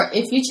 Or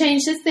if you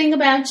changed this thing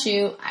about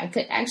you, I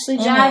could actually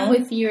jive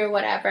with you or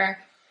whatever.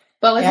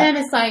 But with him,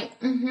 it's like,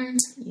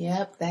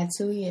 yep, that's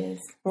who he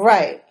is.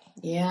 Right.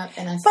 Yeah,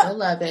 and I still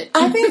love it.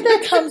 I think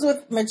that comes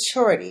with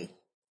maturity.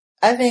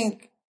 I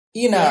think,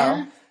 you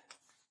know,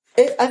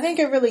 I think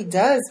it really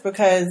does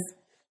because,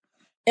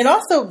 and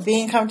also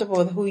being comfortable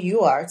with who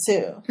you are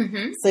too.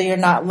 So you're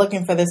not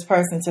looking for this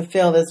person to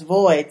fill this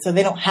void, so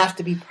they don't have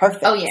to be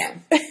perfect. Oh, yeah.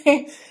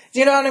 Do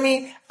you know what I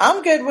mean?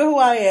 I'm good with who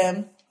I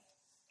am.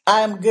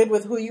 I'm good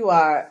with who you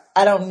are.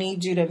 I don't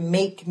need you to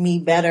make me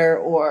better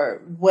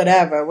or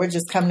whatever. We're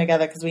just coming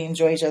together because we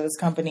enjoy each other's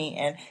company.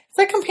 And it's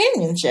like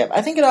companionship.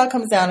 I think it all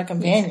comes down to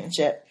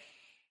companionship.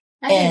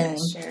 I think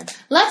that's true.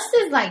 Lust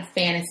is like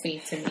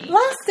fantasy to me.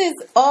 Lust is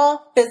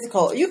all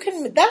physical.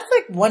 That's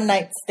like one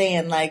night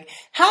stand. Like,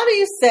 how do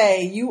you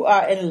say you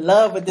are in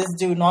love with this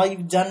dude and all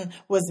you've done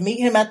was meet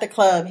him at the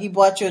club, he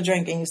bought you a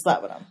drink and you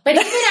slept with him? But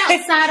even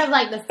outside of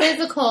like the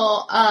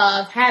physical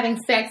of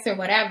having sex or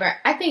whatever,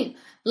 I think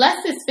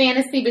lust is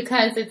fantasy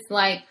because it's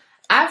like,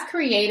 I've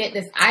created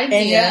this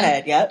idea in your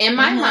head, in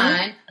my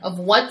mind of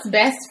what's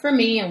best for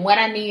me and what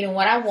I need and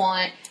what I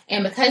want.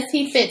 And because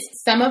he fits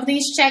some of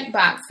these check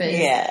boxes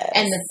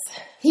and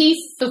he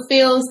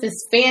fulfills this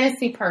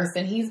fantasy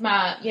person, he's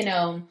my, you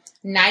know,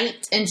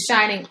 knight in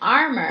shining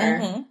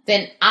armor,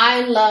 then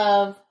I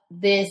love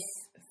this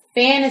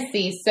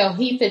fantasy. So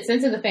he fits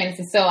into the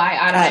fantasy. So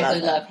I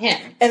automatically love him.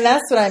 And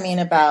that's what I mean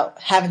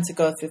about having to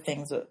go through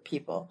things with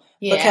people.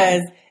 Yeah.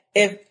 Because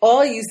if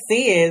all you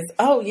see is,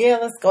 oh, yeah,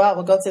 let's go out.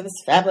 We'll go to this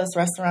fabulous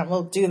restaurant.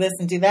 We'll do this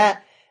and do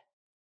that.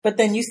 But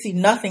then you see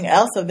nothing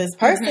else of this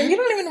person. You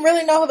don't even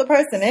really know who the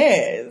person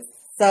is.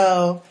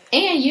 And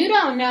you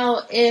don't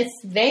know if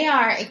they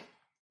are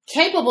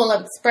capable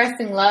of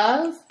expressing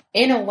love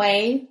in a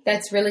way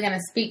that's really going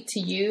to speak to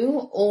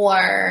you,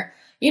 or,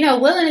 you know,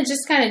 willing to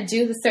just kind of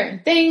do the certain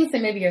things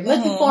that maybe you're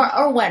looking for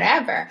or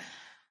whatever.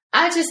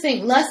 I just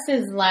think lust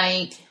is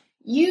like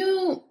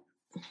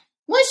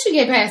once you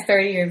get past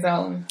 30 years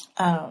old,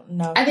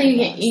 I think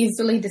you can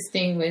easily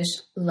distinguish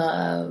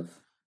love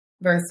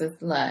versus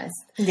lust.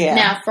 Yeah.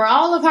 Now, for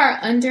all of our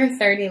under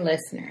 30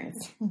 listeners,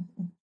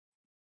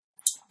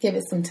 give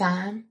it some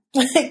time.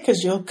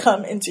 Because you'll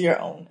come into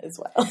your own as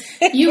well.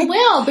 You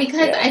will,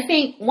 because I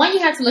think, one, you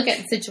have to look at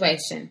the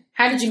situation.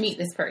 How did you meet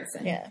this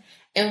person? Yeah.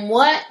 And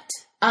what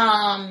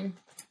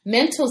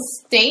mental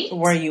state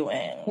were you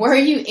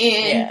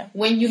in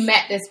when you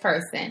met this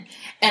person?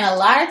 And a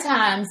lot of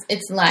times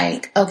it's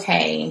like,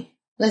 okay,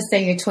 let's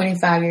say you're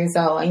 25 years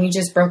old and you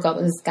just broke up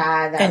with this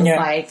guy that was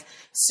like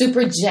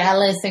super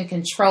jealous and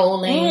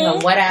controlling or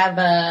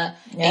whatever,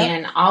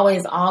 and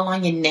always all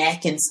on your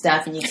neck and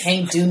stuff, and you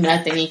can't do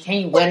nothing. You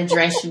can't wear the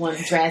dress you want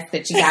to dress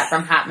that you got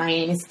from Hot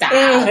Miami Style,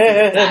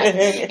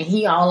 and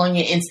he all on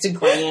your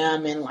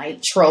Instagram and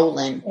like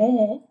trolling.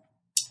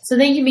 So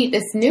then you meet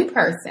this new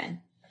person,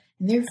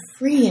 and they're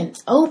free and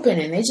open,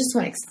 and they just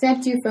want to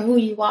accept you for who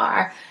you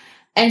are.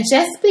 And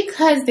just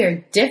because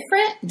they're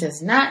different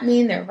does not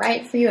mean they're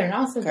right for you, and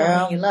also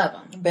doesn't mean you love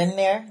them. Been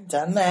there,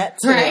 done that,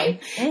 too. Right?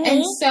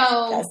 And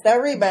so that's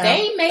that rebound.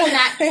 They may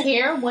not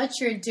care what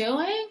you're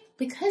doing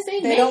because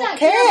they may not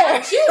care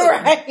about you.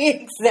 Right,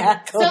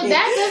 exactly. So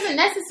that doesn't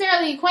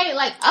necessarily equate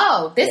like,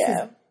 oh, this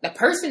is the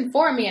person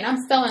for me and I'm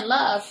so in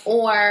love.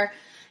 Or,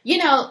 you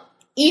know,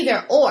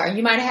 either or.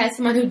 You might have had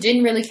someone who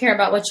didn't really care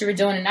about what you were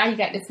doing, and now you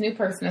got this new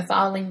person that's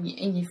all in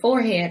your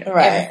forehead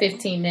every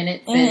 15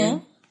 minutes.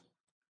 And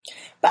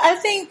but I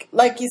think,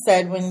 like you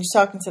said, when you're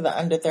talking to the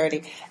under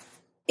 30,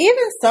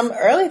 even some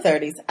early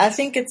 30s, I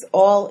think it's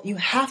all, you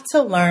have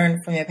to learn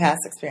from your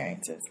past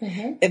experiences.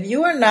 If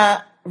you are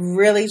not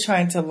really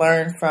trying to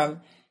learn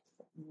from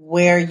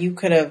where you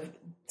could have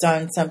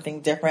done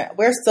something different,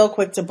 we're so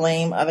quick to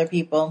blame other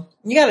people.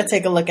 You got to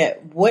take a look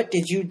at, what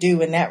did you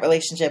do in that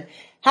relationship?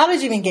 How did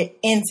you even get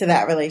into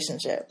that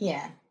relationship?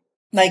 Yeah.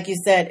 Like you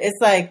said,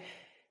 it's like,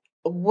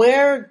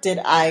 where did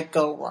I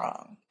go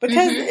wrong?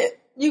 Because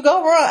you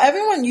go wrong.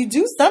 Everyone, you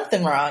do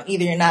something wrong.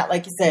 Either you're not,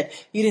 like you said,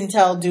 you didn't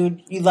tell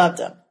dude you loved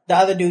him. The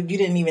other dude, you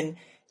didn't even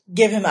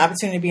give him an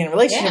opportunity to be in a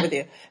relationship with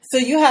you. So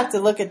you have to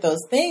look at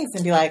those things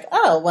and be like,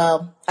 oh,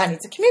 well, I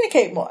need to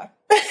communicate more.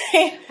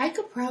 I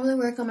could probably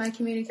work on my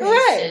communication.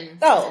 Right.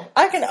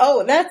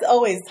 That's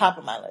always top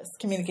of my list,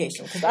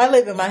 communication, because I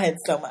live in my head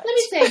so much. Let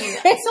me tell you.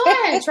 So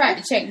I had tried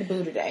to check the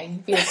boo today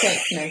via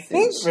text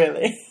message.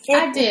 Really?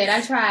 I did.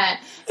 I tried.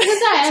 Because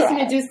I asked him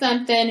to do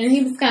something, and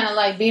he was kind of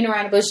like being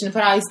around the bush and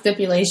put all these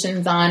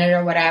stipulations on it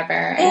or whatever.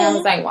 And I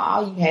was like, well,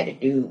 all you had to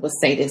do was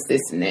say this,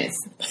 this, and this.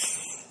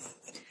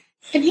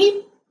 And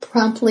he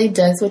promptly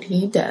does what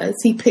he does.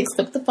 He picks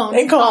up the phone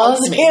and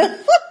calls me.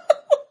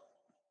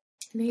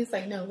 And he's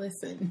like, no,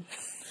 listen.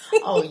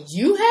 All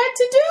you had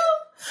to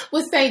do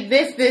was say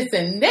this, this,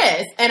 and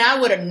this. And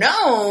I would have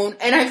known,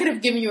 and I could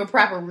have given you a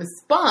proper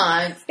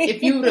response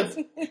if you would have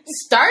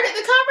started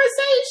the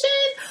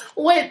conversation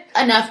with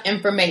enough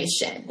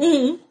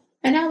information.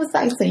 And I was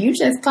like, so you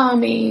just call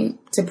me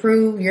to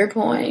prove your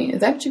point? Is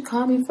that what you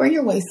call me for?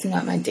 You're wasting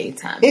up my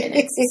daytime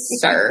minutes,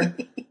 sir.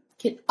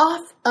 Get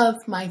off of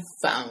my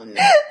phone.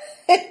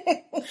 And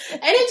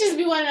it just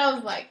be one of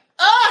those like,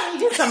 oh,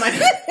 get somebody.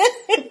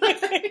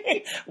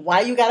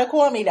 Why you gotta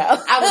call me though?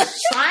 I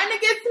was trying to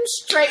get some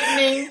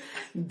straightening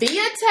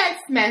via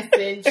text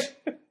message.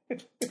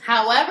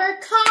 However,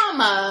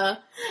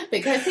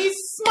 because he's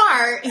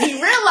smart, he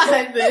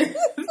realizes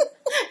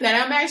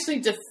that I'm actually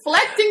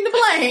deflecting the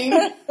blame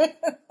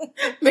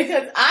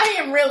because I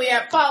am really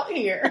at fault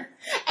here.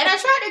 And I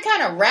tried to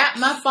kind of wrap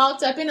my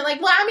fault up in it,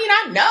 like, well, I mean,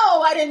 I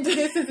know I didn't do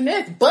this and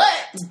this,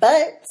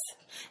 but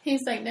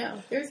he's like,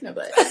 no, there's no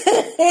but.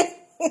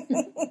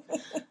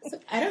 So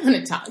I don't want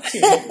to talk to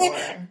you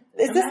anymore.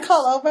 Is this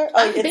call over?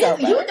 Oh, it's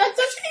over. Don't you need to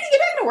get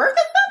back to work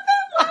or something?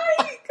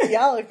 Like,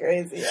 y'all are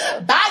crazy. Yeah.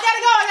 Bye, I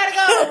gotta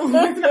go.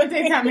 What's another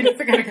daytime minutes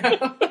I gotta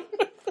go?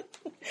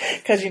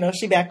 Because,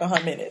 she back on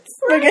her minutes.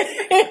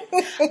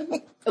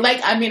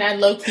 Like, I mean, I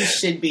low-key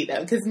should be,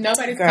 though, because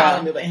nobody's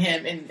calling me but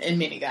him and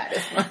Minnie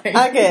Goddess. Like,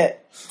 I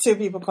get 2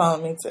 people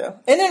calling me, too.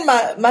 And then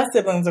my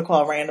siblings will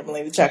call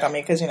randomly to check on me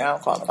because, I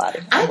don't call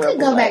nobody. I could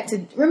go back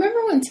to,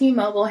 remember when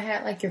T-Mobile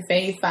had, like, your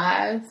Fave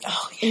 5?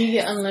 Oh, yes. And you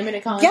get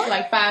unlimited calls for,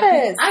 like, 5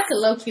 people? I could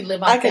low-key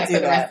live off that for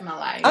the rest of my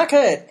life. I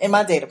could, in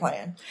my data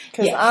plan.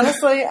 Because,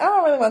 honestly, I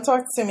don't really want to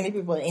talk to too many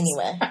people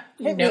anyway.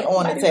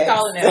 Nobody's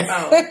calling that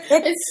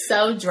phone. It's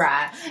so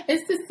dry.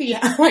 It's to see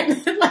how,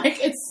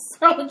 it's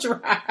so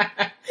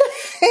dry.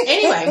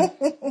 Anyway,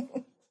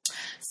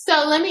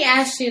 so let me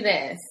ask you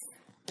this.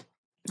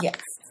 Yes.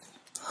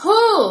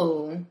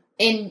 Who,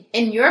 in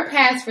your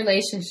past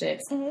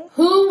relationships,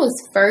 who was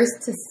first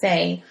to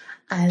say,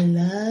 I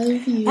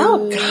love you?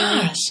 Oh,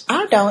 gosh.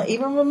 I don't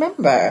even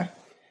remember.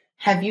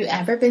 Have you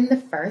ever been the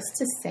first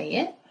to say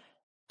it?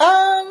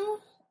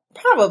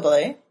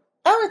 Probably.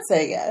 I would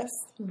say yes.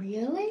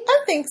 Really?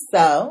 I think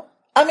so.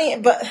 I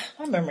mean, but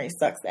my memory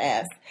sucks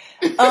ass.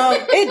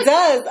 It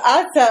does.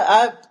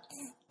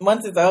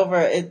 Once it's over,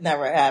 it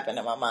never happened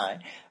in my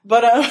mind.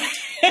 But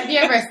have you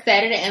ever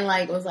said it and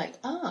like was like,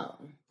 oh,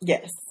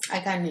 yes, I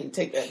kind of need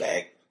to take that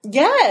back?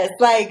 Yes,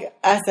 like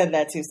I said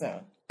that too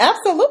soon.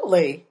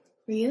 Absolutely.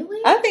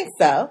 Really? I think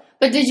so.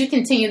 But did you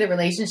continue the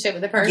relationship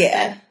with the person?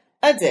 Yeah,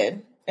 I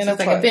did. And so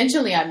it's like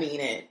eventually I mean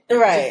it.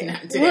 Right.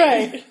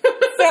 Right.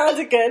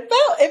 Sounded good.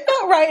 It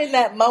felt right in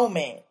that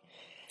moment.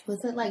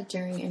 Was it like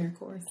during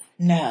intercourse?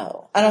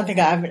 No, I don't think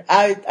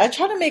I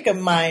try to make a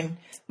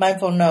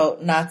mindful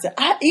note not to.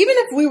 Even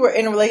if we were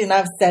in a relationship and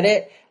I've said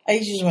it, I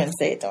usually wouldn't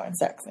say it during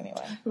sex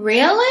anyway.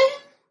 Really?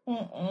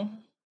 Mm-mm.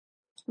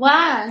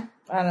 Why?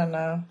 I don't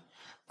know.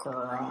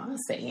 Girl, I'll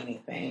say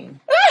anything.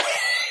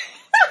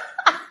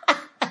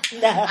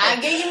 No. I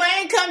give you my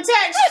income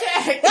tax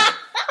check.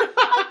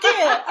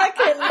 I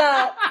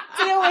cannot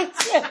deal with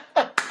you.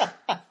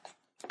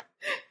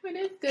 But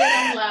it's good.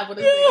 I'm liable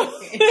to say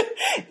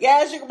it.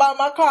 Yes, you can buy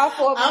my car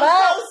for a month.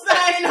 I'm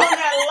co-signing on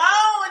that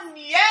loan.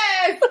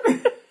 Yes.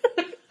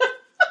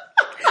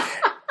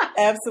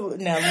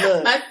 Absolutely. Now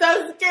look. My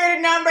social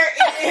security number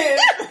is.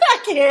 I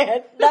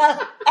can't. No,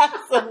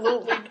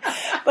 absolutely.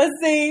 But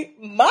see,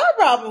 my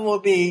problem will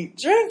be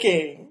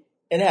drinking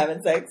and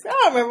having sex. I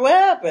don't remember what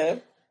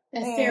happened.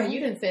 That's terrible.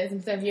 You done said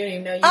some stuff you don't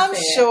even know you I'm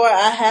said. sure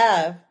I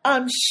have.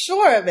 I'm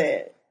sure of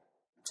it.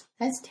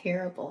 That's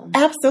terrible.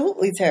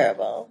 Absolutely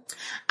terrible.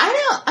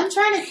 I'm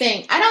trying to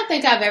think. I don't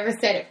think I've ever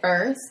said it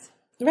first.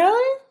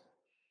 Really?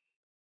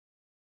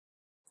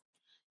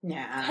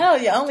 Nah.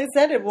 Hell, you only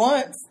said it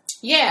once.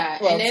 Yeah.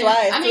 Well, and then,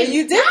 twice. I mean,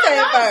 you did say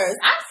it first.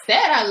 I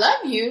said I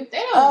love you.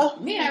 They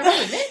don't mean I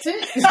really meant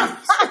it.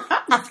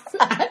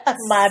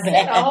 My I said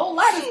bad. a whole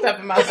lot of stuff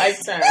in my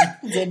lifetime.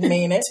 Didn't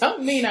mean it.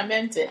 Don't mean I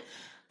meant it.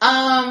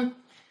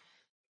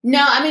 No,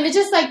 I mean, it's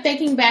just like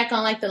thinking back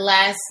on like the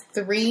last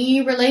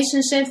 3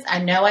 relationships. I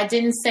know I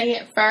didn't say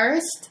it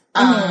first.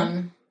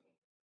 Mm-hmm.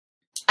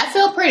 I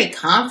feel pretty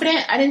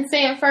confident I didn't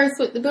say it first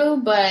with the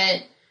boo,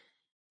 but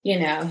you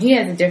know, he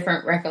has a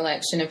different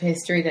recollection of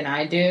history than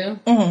I do.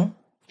 Mm-hmm.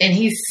 And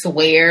he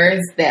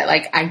swears that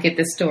like I get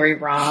the story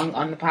wrong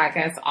on the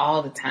podcast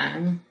all the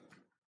time.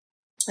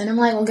 And I'm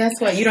like, well,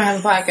 guess what? You don't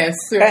have a podcast.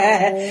 So.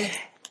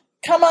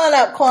 Come on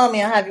up, call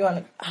me. I'll have you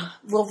on.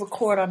 We'll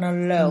record on a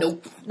low.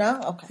 Nope.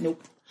 No? Okay.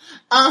 Nope.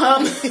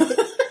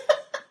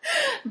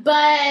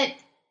 But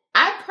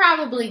I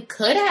probably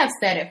could have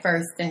said it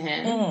first to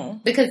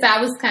him because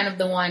I was kind of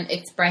the one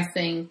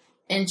expressing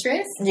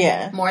interest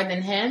more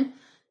than him.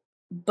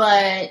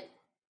 But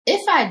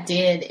if I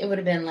did, it would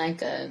have been like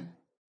because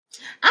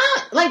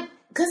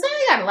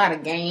I got a lot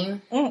of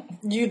game.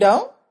 You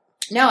don't?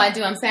 No, I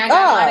do. I'm saying I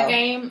got a lot of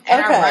game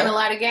and I run a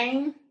lot of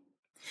game.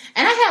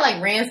 And I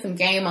had ran some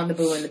game on the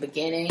boo in the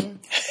beginning.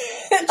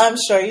 I'm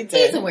sure you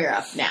did. He's aware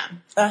of now.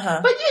 Uh-huh.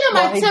 But you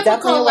know, my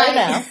typical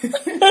now.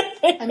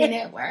 I mean,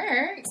 it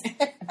worked.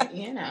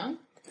 You know.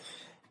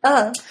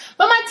 Uh-huh.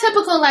 But my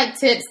typical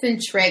tips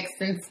and tricks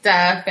and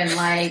stuff, and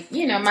my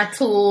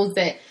tools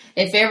that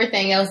if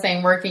everything else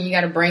ain't working, you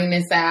got to bring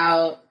this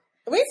out.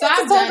 We need to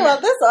talk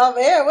about this off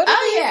air. What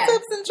are these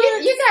tips and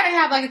tricks? You got to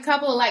have a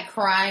couple of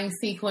crying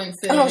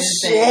sequences. Oh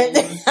shit!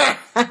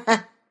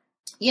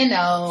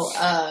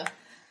 And,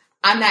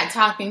 I'm not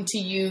talking to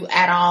you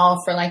at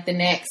all for the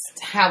next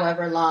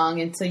however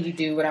long until you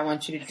do what I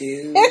want you to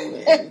do.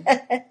 And,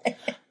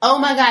 oh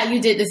my God,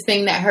 you did this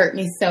thing that hurt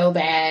me so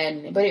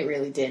bad, but it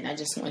really didn't. I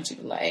just want you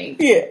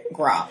to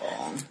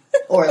grovel.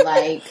 Or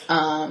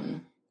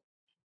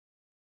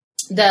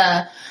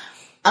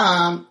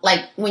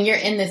when you're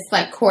in this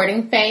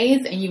courting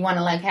phase and you want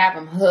to have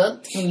them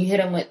hooked, when you hit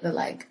them with the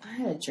I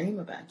had a dream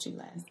about you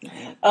last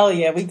night. Oh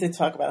yeah, we did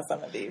talk about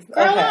some of these.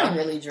 Girl, I don't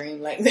really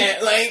dream like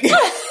that.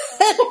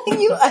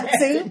 You are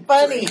too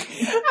funny.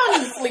 I don't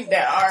even sleep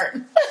that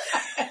hard.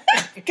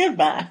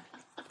 Goodbye.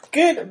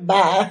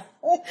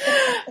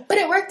 But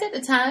it worked at the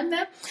time,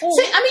 though. See,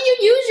 you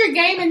use your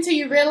game until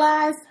you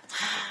realize.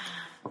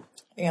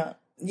 Yeah,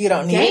 you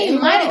don't need game.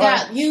 Might have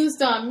got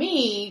used on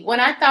me when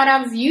I thought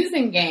I was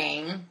using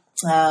game.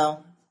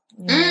 Oh.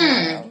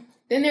 Yeah.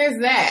 Then there's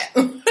that.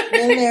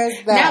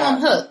 Now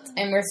I'm hooked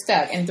and we're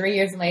stuck. And 3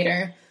 years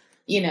later,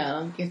 you're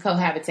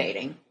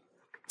cohabitating.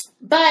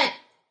 But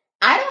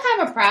I don't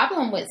have a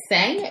problem with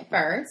saying it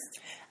first.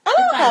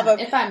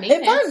 If I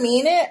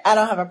mean it, I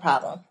don't have a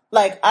problem.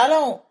 I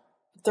don't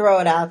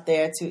throw it out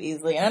there too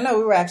easily. And I know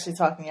we were actually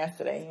talking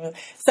yesterday.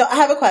 So I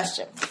have a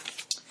question.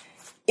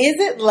 Is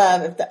it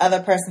love if the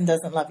other person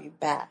doesn't love you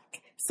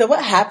back? So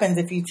what happens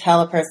if you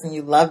tell a person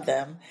you love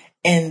them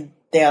and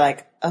they're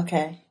like,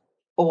 okay,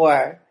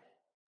 or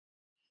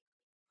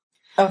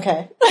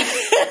okay.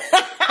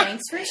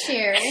 Thanks for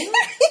sharing.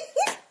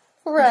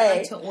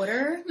 Right. To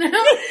order.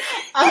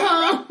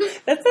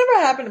 That's never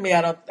happened to me.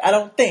 I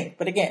don't think.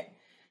 But again,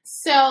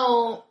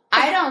 so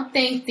I don't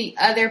think the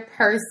other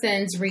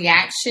person's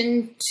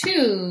reaction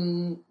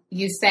to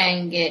you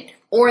saying it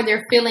or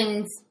their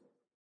feelings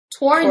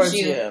towards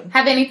you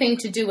have anything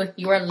to do with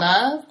your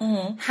love.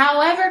 Mm-hmm.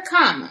 However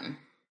common,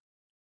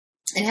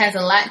 it has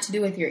a lot to do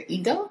with your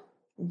ego.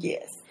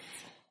 Yes.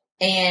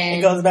 And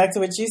it goes back to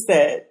what you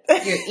said.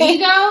 Your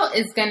ego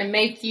is going to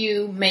make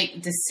you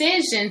make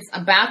decisions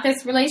about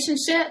this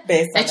relationship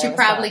that you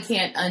probably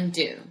can't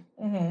undo.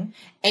 Mm-hmm.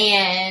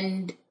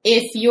 And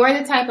if you're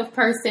the type of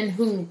person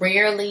who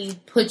rarely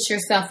puts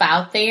yourself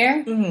out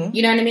there, mm-hmm.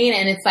 you know what I mean?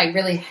 And it's like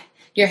really,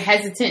 you're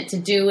hesitant to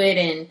do it,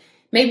 and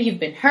maybe you've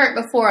been hurt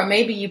before, or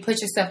maybe you put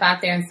yourself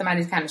out there and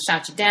somebody's kind of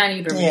shot you down,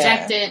 you've been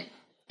rejected.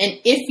 And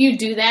if you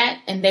do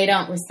that and they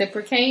don't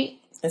reciprocate,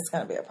 it's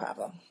going to be a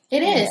problem.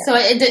 It is. So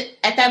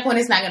at that point,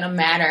 it's not going to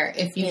matter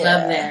if you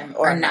love them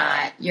or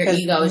not. Your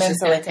ego is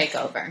just going to take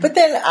over. But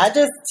then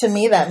to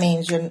me, that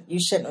means you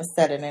shouldn't have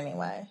said it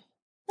anyway.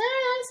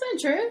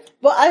 That's not true.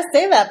 Well, I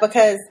say that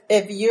because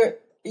if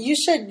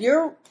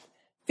your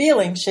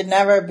feelings should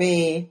never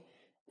be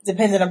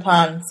dependent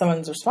upon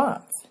someone's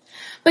response.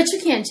 But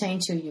you can't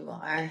change who you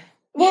are.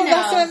 Well,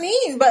 that's what I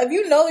mean. But if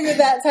you know you're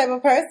that type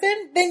of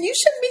person, then you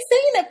shouldn't be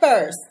saying it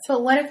first. So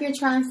what if you're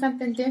trying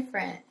something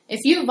different?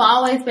 If you've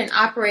always been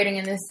operating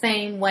in the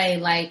same way,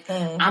 like,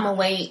 I'm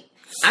going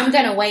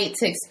to wait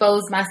to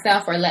expose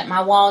myself or let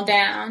my wall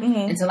down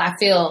until I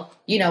feel,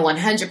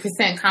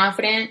 100%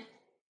 confident,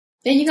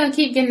 then you're going to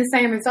keep getting the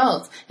same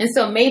results. And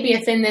so maybe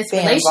if in this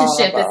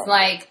relationship, it's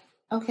like,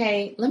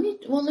 okay, let me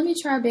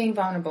try being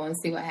vulnerable and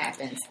see what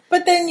happens.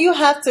 But then you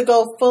have to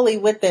go fully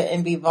with it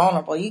and be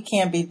vulnerable. You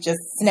can't be just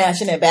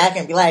snatching it back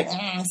and be like,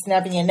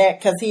 snapping your neck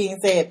because he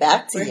didn't say it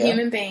back to you. We're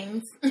human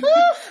beings.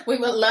 We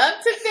would love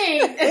to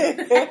think we're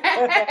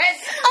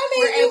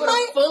able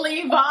to fully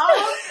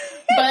evolve.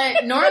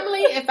 But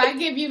normally, if I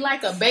give you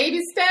like a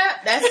baby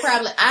step, that's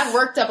probably, I've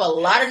worked up a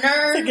lot of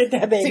nerves to get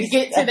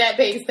to that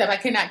baby step. I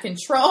cannot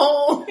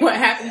control what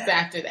happens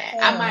after that.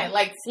 I might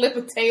like flip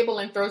a table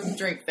and throw some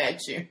drinks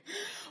at you.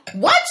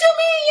 What you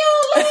mean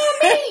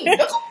you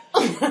don't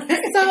love me?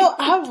 So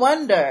I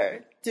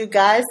wonder, do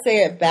guys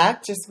say it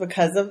back just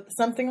because of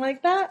something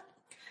like that?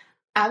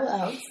 I would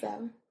hope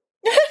so.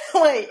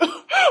 Wait,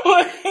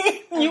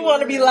 you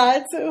want to be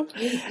lied to?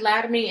 You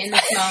lie to me in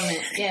this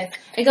moment. Yes,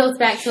 it goes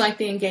back to like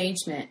the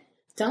engagement.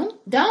 Don't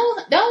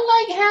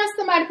like have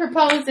somebody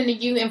proposing to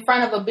you in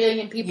front of a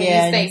billion people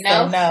and you say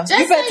no.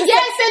 Just say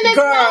yes in this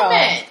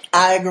moment.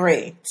 I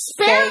agree.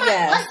 Spare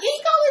my like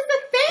ego is the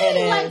thing.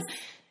 It like is.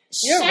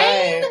 You're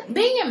shame, right.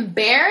 being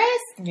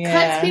embarrassed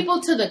cuts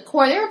people to the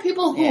core. There are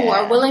people who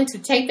are willing to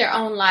take their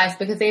own lives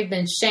because they've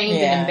been shamed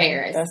and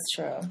embarrassed. That's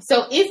true.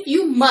 So if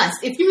you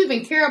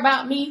even care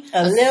about me,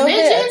 a little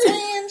bit,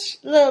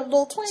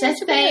 little twinge,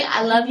 just say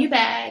I love you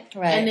back,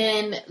 and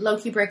then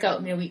low-key break up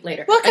with me a week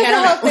later. Well, because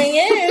the whole thing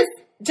is,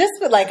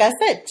 like I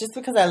said, just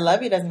because I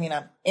love you doesn't mean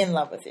I'm in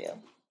love with you.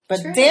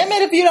 But damn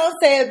it if you don't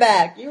say it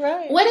back. You're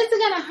right. What is it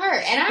going to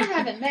hurt? And I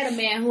haven't met a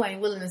man who ain't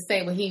willing to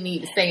say what he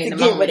needs to say in the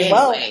moment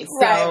anyway.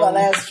 So, right, well,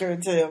 that's true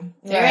too.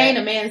 There ain't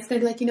a man that's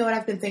going to be like, you know what,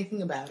 I've been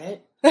thinking about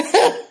it.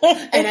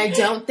 And I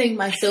don't think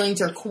my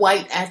feelings are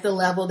quite at the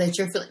level that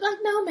you're feeling. Like,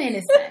 no man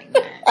is saying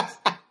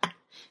that.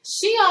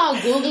 She all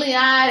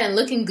googly-eyed and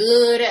looking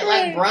good at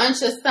like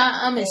brunch or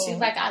something. And she's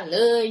like, I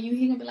love you.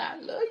 He going to be like, I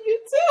love you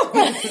too.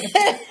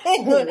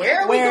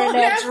 Where are we going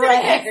that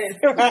dress?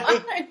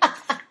 Right.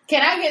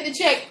 Can I get the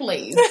check,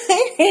 please?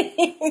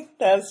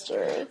 That's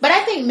true. But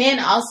I think men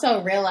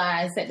also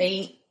realize that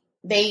they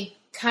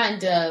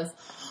kind of,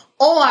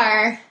 or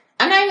I'm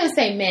not even going to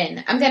say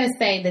men. I'm going to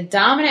say the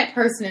dominant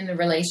person in the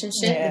relationship,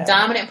 the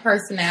dominant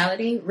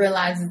personality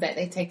realizes that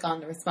they take on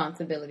the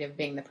responsibility of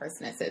being the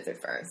person that says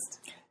it first.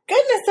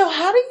 Goodness, so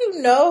how do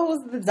you know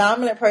who's the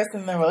dominant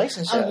person in the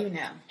relationship? Oh, you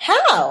know.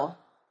 How?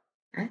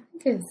 I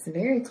think it's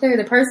very clear.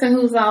 The person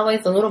who's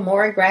always a little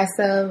more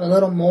aggressive, a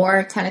little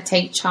more kind of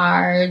take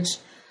charge.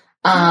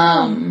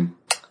 I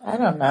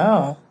don't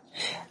know.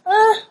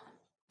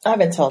 I've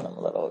been told I'm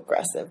a little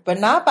aggressive, but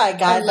not by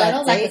guys like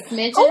a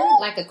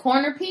smidgen, like a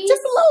corner piece,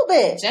 just a little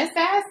bit. Just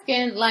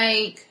asking,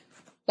 like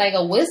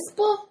a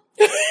whisper.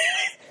 A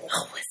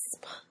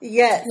whisper.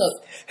 Yes.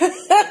 Look,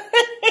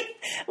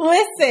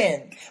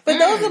 listen, but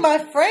those are my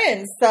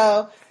friends.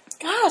 So,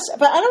 gosh,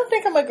 but I don't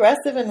think I'm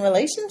aggressive in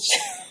relationships.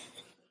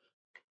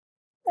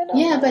 But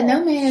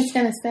no man is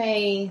gonna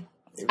say,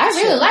 I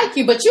really like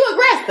you, but you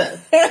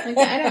aggressive. Like,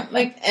 I don't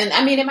like, and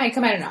I mean, it might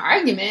come out in an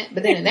argument,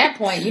 but then at that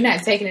point, you're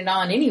not taking it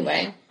on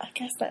anyway. I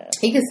guess so.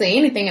 He can say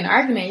anything in an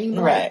argument. You can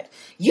be like,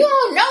 you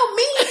don't know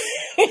me.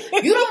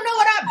 You don't know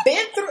what I've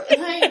been through.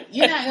 Like,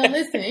 you're not gonna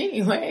listen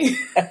anyway.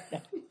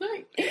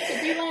 Like, it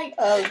could be like,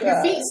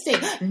 your feet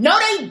stink. No,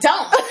 they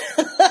don't.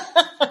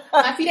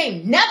 My feet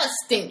ain't never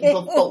stink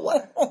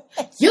before.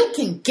 You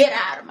can get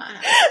out of my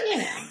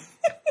house.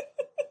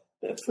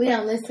 We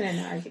don't listen in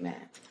an argument.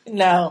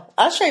 No,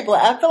 I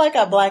feel like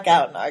I black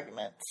out in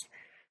arguments.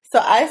 So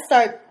I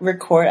started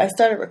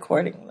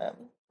recording them.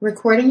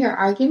 Recording your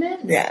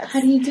arguments? Yes.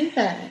 How do you do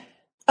that?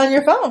 On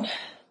your phone.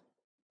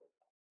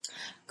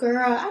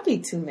 Girl, I'd be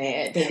too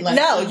mad.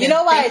 No, you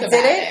know why I did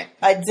it?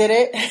 I did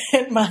it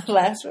in my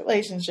last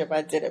relationship.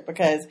 I did it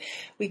because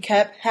we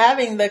kept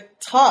having the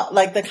talk,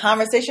 like the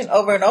conversation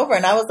over and over.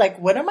 And I was like,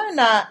 what am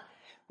I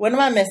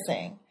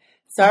missing?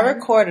 So I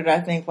recorded,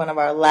 I think, one of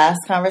our last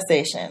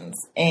conversations.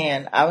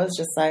 And I was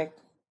just like,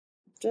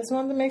 Just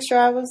wanted to make sure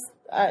I was,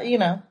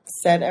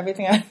 said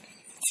everything I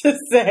to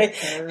say,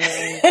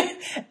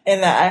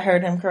 and that I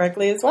heard him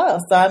correctly as well.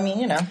 So, I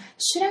mean,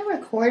 Should I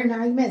record an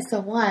argument?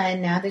 So,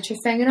 one, now that you're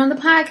saying it on the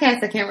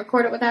podcast, I can't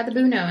record it without the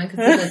boo knowing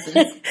because he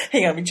listens.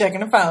 He gonna be checking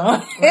the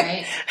phone.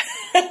 Right.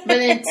 But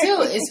then, two,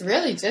 it's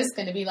really just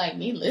going to be like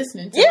me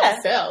listening to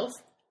myself.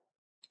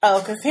 Oh,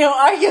 because he'll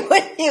argue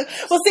with you.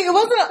 Well, see, it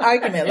wasn't an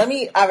argument.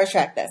 I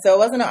retract that. So, it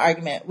wasn't an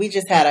argument. We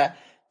just had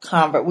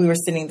we were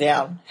sitting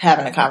down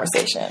having a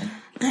conversation.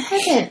 I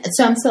haven't.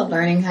 So I'm still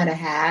learning how to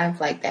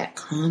have like that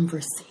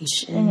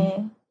conversation.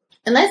 Mm-hmm.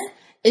 Unless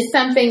it's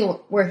something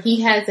where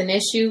he has an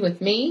issue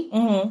with me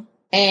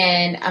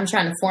and I'm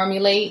trying to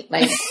formulate.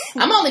 Like,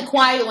 I'm only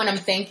quiet when I'm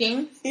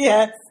thinking.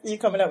 Yes. You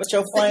coming up with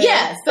your plan.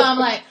 Yeah. So I'm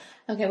like,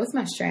 okay, what's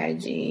my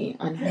strategy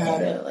on how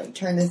to like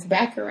turn this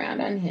back around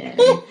on him?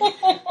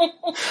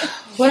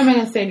 What am I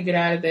going to say to get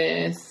out of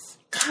this?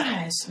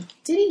 Gosh,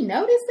 did he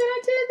notice that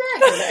I did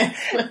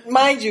that?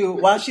 Mind you,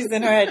 while she's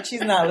in her head, she's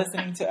not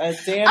listening to a damn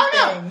thing.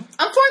 No,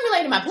 I'm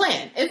formulating my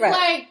plan. It's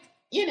like,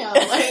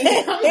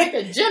 I'm like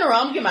a general.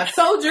 I'm getting my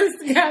soldiers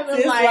together.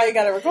 That's why you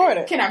got to record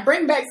it. Can I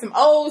bring back some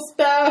old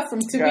stuff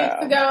from 2 weeks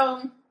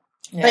ago?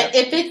 Yeah. But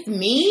if it's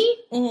me,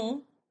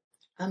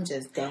 I'm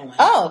just going.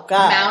 Oh,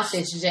 God. Mouth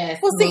is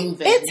just moving.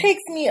 See, it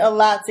takes me a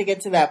lot to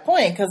get to that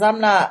point because I'm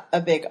not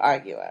a big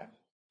arguer.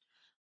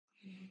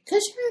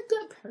 Because you're a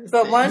good person.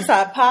 But once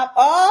I pop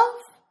off,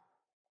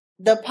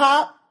 the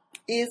pop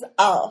is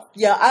off.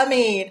 Yeah, I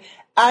mean,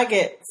 I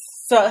get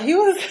so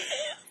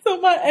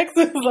my ex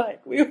was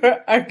like, we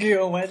were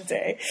arguing one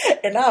day,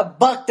 and I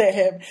bucked at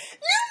him.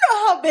 You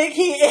know how big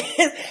he is.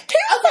 Okay,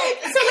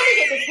 so let me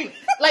get this.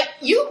 Like,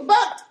 you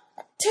bucked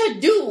to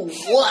do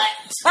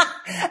what?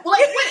 Like,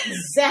 what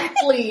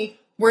exactly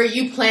were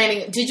you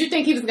planning? Did you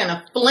think he was going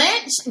to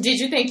flinch? Did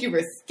you think you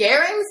were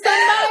scaring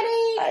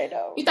somebody? I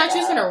know. You thought you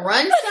was going to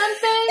run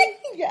something?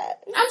 Yes.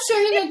 I'm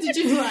sure he looked at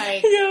you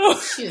like,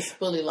 she has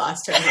fully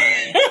lost her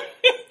mind.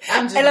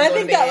 And I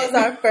think that was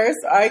our first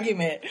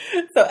argument.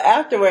 So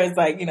afterwards,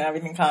 like,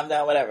 everything calmed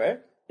down, whatever.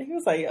 He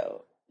was like,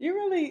 yo, you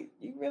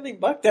really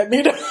bucked at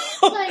me.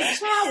 Like,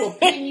 child will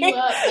pin you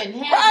up and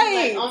have you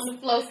like on the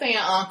floor saying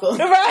uncle.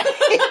 Right.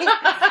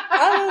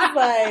 I was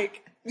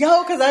like,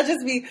 yo, because I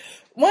just be,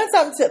 once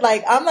I'm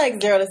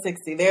like 0 to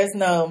 60, there's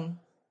no,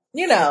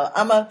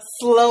 I'm a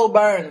slow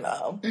burn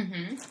though.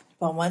 Mm-hmm.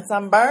 But once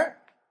I'm burnt,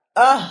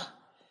 I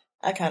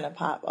kind of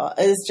pop off.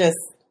 It's just,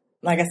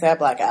 like I said, I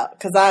black out.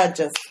 Because I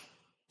just,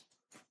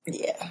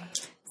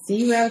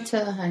 0 to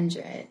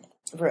 100.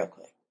 Real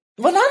quick.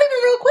 Well, not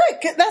even real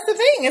quick. That's the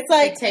thing. It's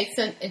like...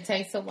 It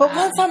takes a while. But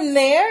once I'm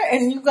there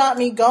and you got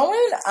me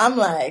going, I'm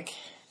like...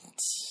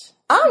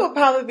 I would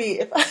probably be...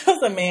 If I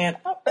was a man,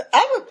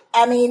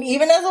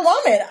 even as a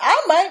woman,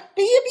 I might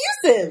be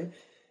abusive.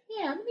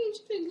 Yeah, I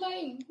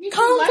mean, you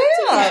calm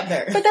down.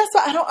 Together. But that's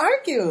why I don't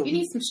argue. You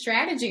need some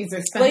strategies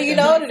or something. Well, you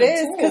know what it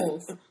is?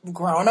 Because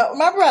growing up with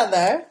my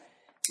brother,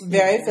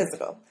 very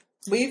physical.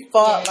 We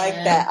fought like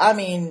that. I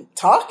mean,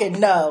 talking,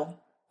 no.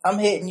 I'm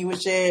hitting you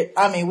with shit.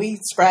 I mean, we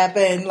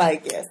scrapping,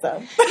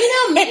 so.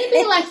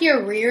 Maybe like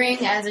your rearing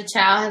as a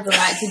child has a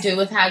lot to do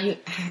with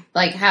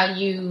how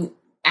you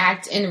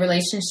act in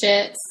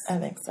relationships. I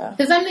think so.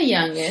 Because I'm the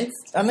youngest.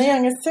 I'm the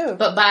youngest too.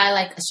 But by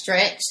like a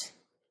stretch.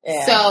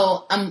 Yeah.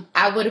 So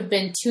I would have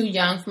been too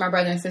young for my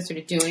brother and sister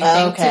to do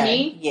anything to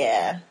me.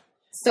 Yeah.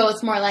 So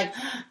it's more like,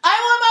 I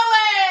want my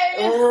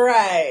way.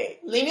 Right.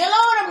 Leave me alone.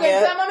 I'm going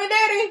to tell mommy and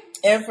daddy.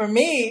 And for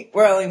me,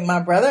 my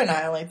brother and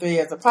I are only 3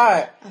 years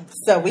apart.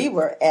 So we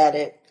were at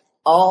it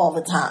all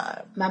the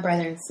time. My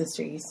brother and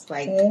sister used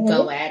to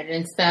go at it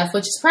and stuff,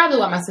 which is probably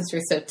why my sister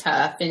is so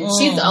tough. And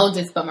she's the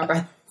oldest, but my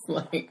brother's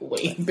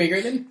way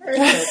bigger than her.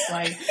 So it's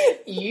like,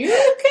 you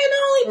can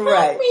only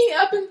pump me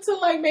up until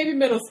maybe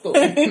middle school.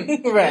 Right.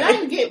 And I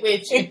can get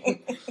with you.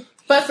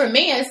 But for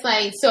me, it's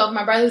so if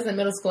my brother's in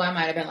middle school, I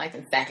might have been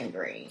in second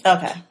grade.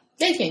 Okay.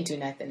 They can't do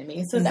nothing to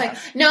me. So it's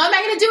no, I'm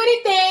not going to do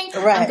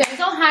anything. Right. I'm going to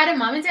go hide in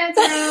mom and dad's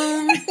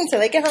room. Until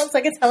they get home so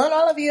I can tell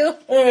all of you.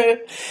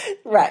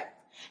 Right.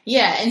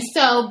 Yeah. And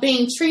so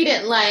being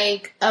treated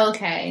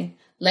okay,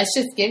 let's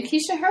just give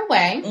Keisha her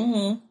way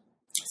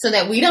so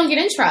that we don't get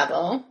in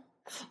trouble,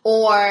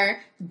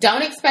 or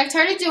don't expect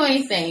her to do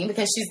anything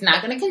because she's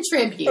not going to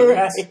contribute.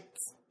 Right.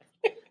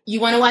 You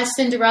want to watch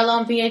Cinderella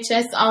on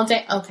VHS all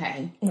day?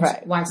 Okay.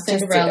 Right. Watch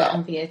Cinderella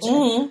on VHS.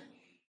 Mm-hmm.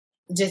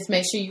 Just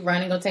make sure you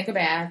run and go take a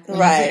bath. When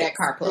right. You hear that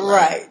car pull up.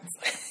 Right.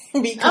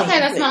 Okay,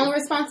 that's my only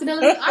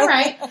responsibility. All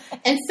right.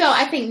 And so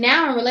I think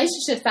now in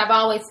relationships, I've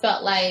always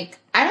felt like,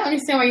 I don't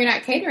understand why you're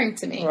not catering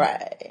to me.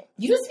 Right.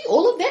 You don't see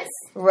all of this?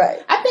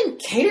 Right. I've been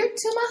catered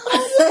to my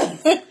whole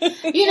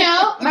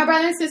life. My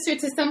brother and sister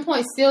to some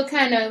point still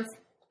kind of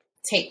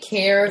take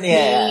care of me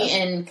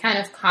and kind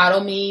of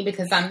coddle me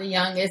because I'm the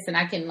youngest and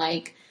I can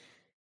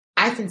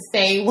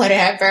say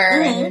whatever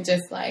and you're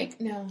just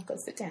no, go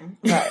sit down.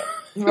 Right.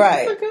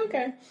 Right.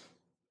 Okay.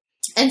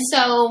 And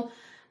so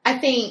I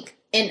think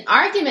in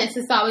arguments,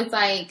 it's always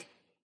I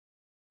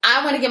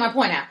want to get my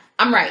point out.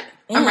 I'm right.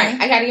 I'm right.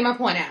 I got to get my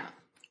point out.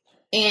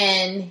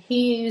 And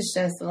he's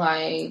just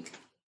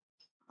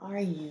Are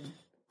you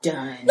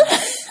done?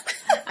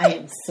 I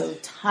am so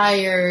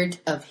tired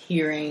of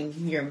hearing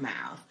your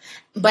mouth.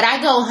 But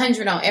I go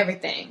 100 on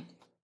everything.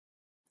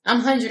 I'm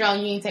 100 on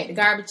you ain't take the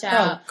garbage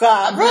out. Oh,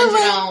 God. I'm 100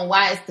 Really? on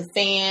why it's the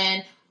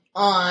fan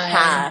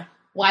on.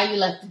 Why you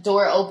left the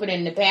door open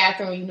in the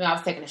bathroom. You know I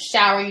was taking a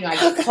shower. You know I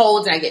get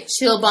cold and I get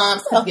chill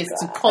bumps because it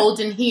gets too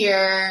cold in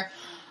here.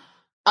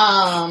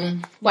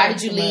 Why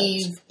did you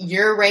leave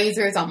your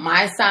razors on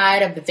my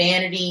side of the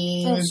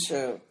vanity? Oh,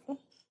 shoot.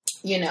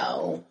 You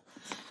know,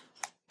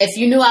 if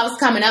you knew I was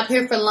coming up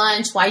here for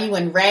lunch, why you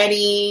weren't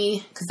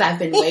ready? Because I've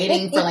been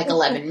waiting for like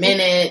 11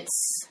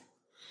 minutes.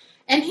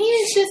 And he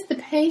is just the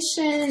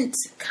patient,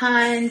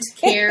 kind,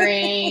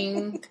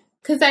 caring.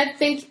 Because I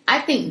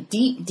think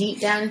deep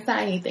down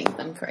inside, he thinks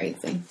I'm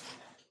crazy.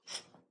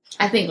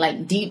 I think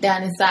like deep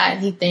down inside,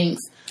 he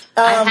thinks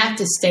I have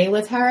to stay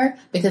with her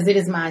because it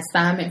is my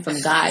assignment from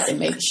God to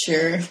make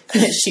sure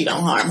that she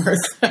don't harm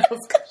herself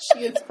because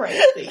she is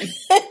crazy.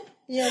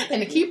 Yeah,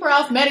 and to keep her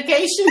off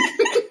medication.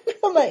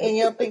 I'm like, and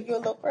you don't think you're a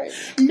little crazy?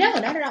 No,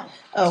 not at all.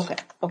 Oh,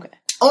 okay.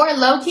 Or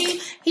low-key,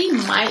 he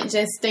might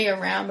just stay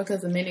around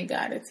because of Minnie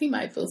Goddess. He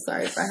might feel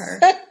sorry for her.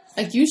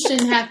 Like, you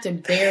shouldn't have to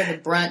bear the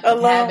brunt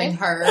of having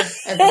her as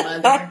a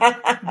mother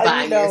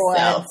by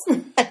yourself.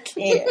 I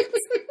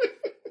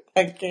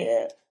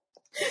can't.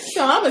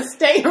 So I'm going to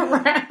stay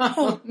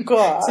around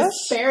to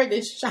spare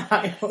this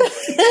child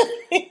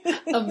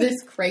of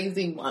this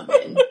crazy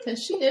woman. Because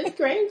she is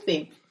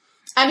crazy.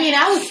 I mean,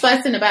 I was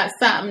fussing about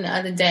something the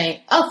other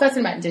day. Fussing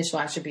about the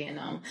dishwasher being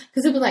on.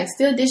 Because it was like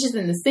still dishes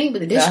in the sink, but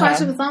the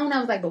dishwasher was on. I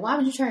was like, but why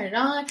would you turn it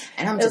on?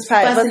 And I'm just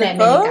fussing at Minnie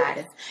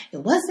Goddess. It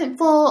wasn't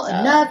full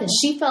enough, and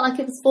she felt like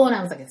it was full, and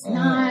I was like, it's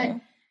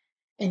not.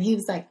 And he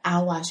was like,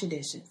 I'll wash your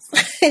dishes.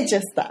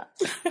 Just stop.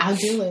 I'll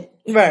do it.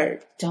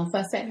 Right. Don't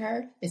fuss at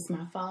her. It's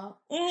my fault.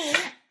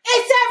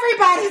 It's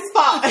everybody's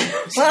fault.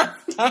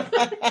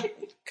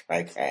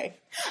 Okay.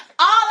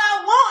 All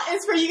I want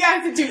is for you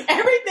guys to do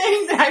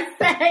everything that I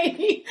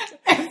say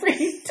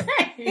every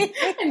day.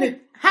 And the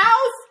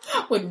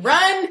house would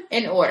run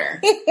in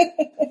order.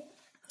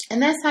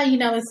 And that's how you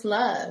know it's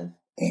love.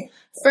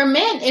 For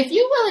men, if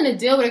you're willing to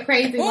deal with a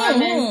crazy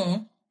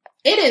woman,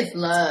 it is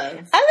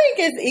love. I think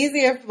it's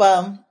easier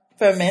for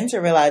men to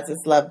realize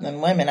it's love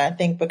than women. I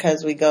think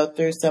because we go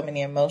through so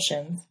many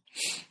emotions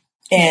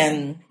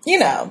and, you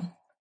know,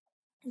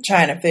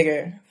 trying to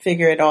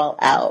figure it all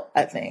out,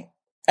 I think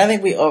I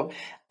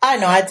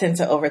tend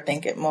to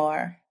overthink it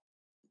more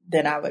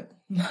than I would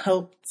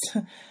hope.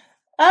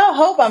 I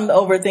hope I'm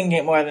overthinking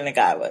it more than a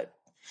guy would.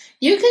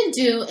 You can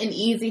do an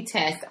easy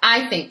test.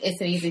 I think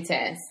it's an easy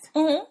test.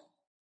 Mm-hmm.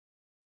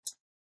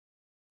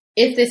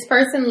 If this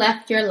person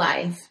left your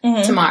life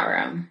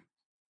tomorrow,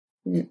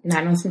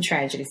 not on some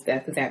tragedy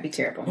stuff, because that'd be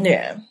terrible.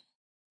 Yeah.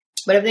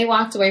 But if they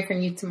walked away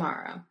from you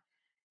tomorrow,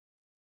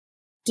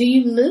 do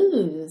you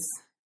lose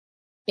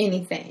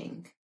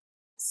anything?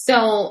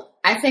 So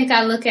I think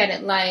I look at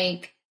it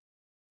like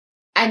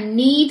I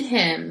need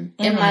him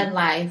in my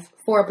life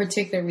for a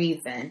particular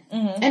reason.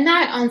 And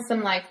not on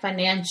some like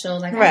financial,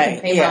 like I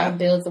can pay my own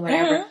bills or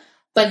whatever.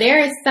 But there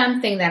is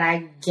something that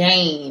I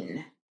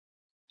gain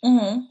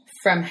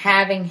from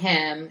having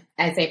him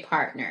as a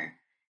partner.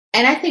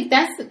 And I think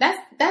that's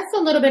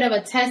a little bit of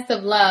a test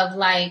of love.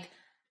 Like,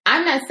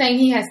 I'm not saying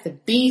he has to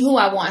be who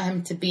I want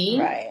him to be.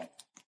 Right.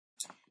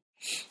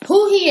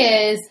 Who he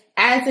is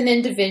as an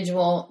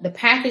individual, the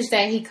package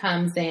that he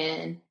comes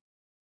in,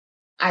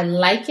 I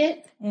like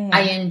it.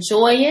 I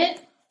enjoy it.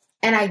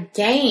 And I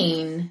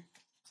gain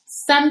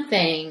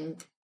something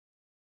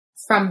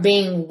from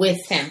being with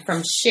him,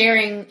 from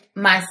sharing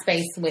my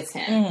space with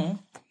him.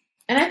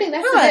 And I think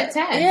that's a good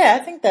test. Yeah,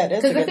 I think that is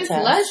a good test. Because if it's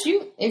lust,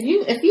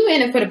 if you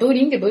in it for the booty,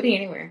 you can get booty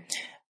anywhere.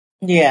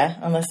 Yeah,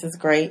 unless it's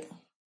great,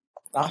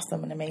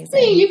 awesome, and amazing. I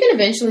mean, you can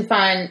eventually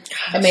find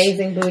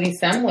amazing booty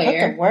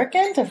somewhere. Put the work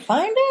in to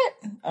find it?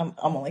 I'm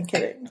only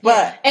kidding.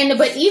 But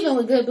even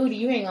with good booty,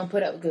 you ain't gonna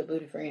put up with good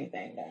booty for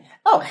anything, though.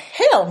 Oh,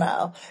 hell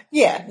no.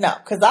 Yeah, no,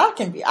 because I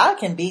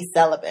can be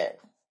celibate.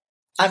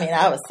 I mean,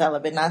 I was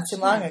celibate not too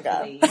long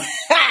ago.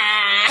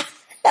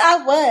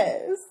 I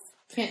was.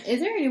 Is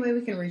there any way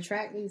we can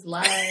retract these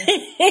lies?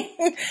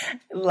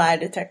 Lie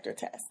detector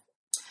test.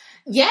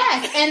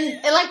 Yes,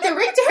 and like the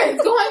Richter is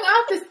going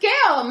off the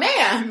scale,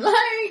 man.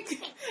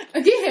 Like,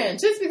 again,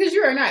 just because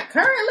you are not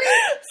currently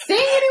seeing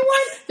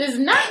anyone does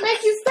not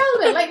make you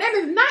celibate. Like, that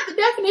is not the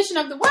definition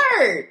of the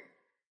word.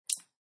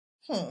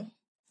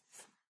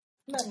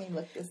 Let me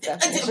look this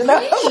definition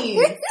up.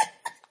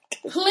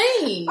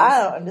 Please.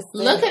 I don't understand.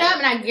 Look it up,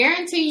 and I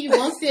guarantee you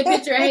won't see a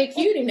picture of Hey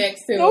Cutie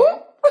next to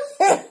it.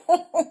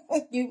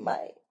 You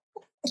might.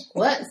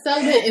 What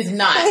subject is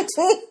not?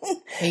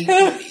 Hey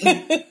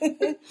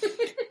Cutie.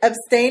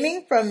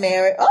 Abstaining from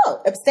marriage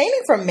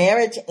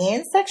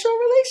and sexual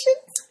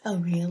relations? Oh,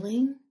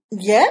 really?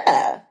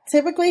 Yeah.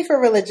 Typically for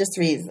religious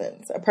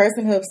reasons. A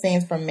person who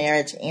abstains from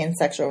marriage and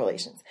sexual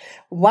relations.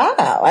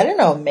 Wow. I didn't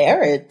know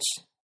marriage.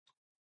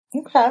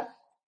 Okay.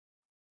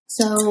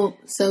 So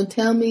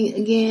tell me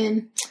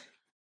again.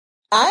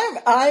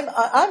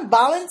 I'm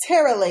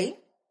voluntarily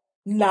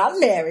not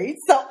married,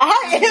 so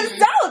I am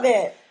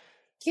celibate.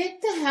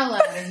 Get the hell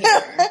out of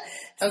here.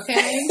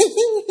 Okay?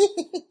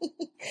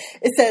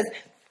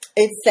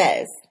 It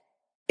says,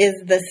 is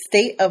the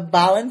state of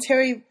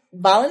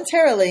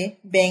voluntarily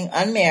being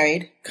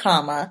unmarried,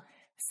 comma,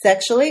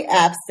 sexually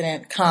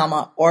abstinent,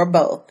 comma, or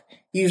both,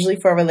 usually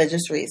for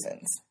religious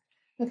reasons.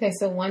 Okay,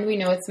 so one, we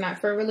know it's not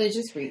for a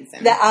religious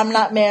reason. That I'm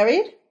not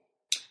married?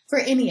 For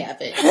any of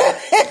it.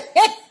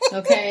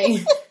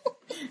 Okay?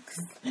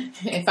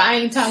 If I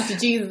ain't talked to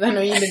Jesus, I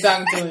know you been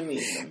talking to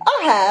me.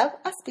 I have.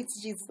 I speak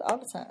to Jesus all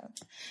the time.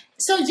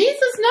 So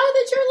Jesus know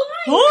that you're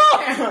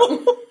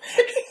lying.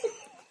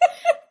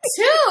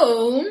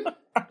 Two,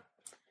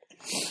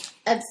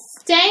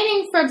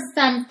 abstaining from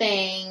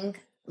something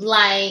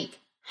like,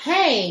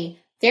 hey,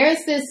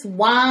 there's this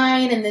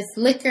wine and this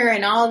liquor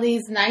and all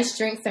these nice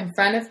drinks in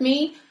front of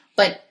me,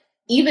 but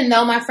even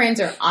though my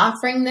friends are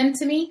offering them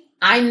to me,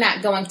 I'm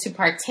not going to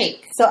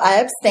partake. So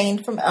I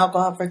abstained from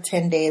alcohol for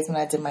 10 days when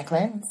I did my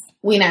cleanse.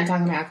 We're not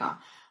talking about alcohol.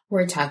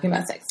 We're talking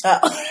about sex.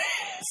 Oh.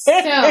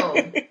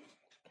 So,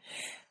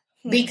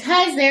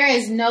 because there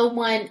is no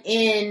one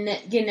in,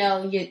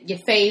 your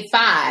fave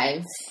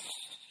five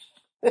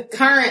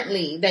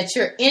currently that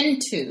you're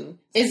into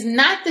is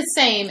not the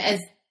same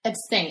as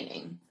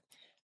abstaining.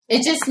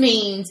 It just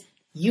means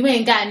you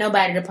ain't got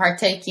nobody to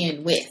partake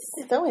in with.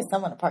 There's always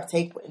someone to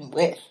partake in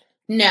with.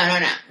 No.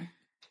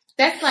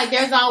 That's like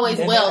there's always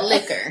well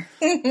liquor.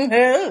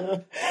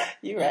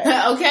 You're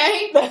right.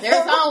 Okay?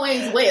 There's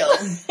always well.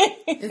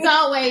 There's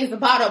always a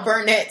bottle of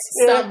Burnett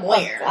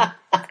somewhere.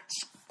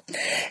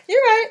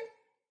 You're right.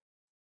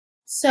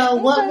 So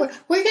what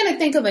we're going to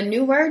think of a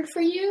new word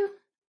for you.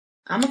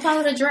 I'm going to call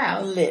it a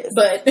drought.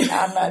 But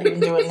I'm not even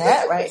doing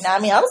that right now. I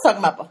mean, I was talking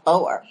about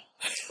before.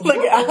 Look,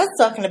 I was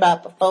talking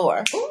about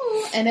before.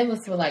 Ooh, and it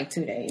was for like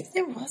 2 days.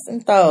 It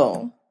wasn't,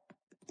 though.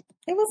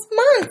 It was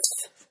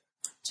months.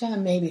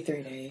 Maybe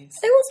 3 days.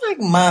 It was like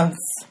months.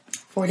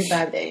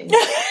 45 days.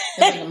 It's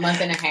like a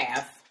month and a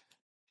half.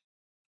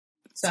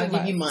 So I'll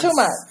give you months. 2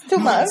 months. 2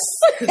 months.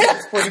 Because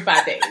it's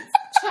 45 days.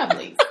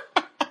 Please.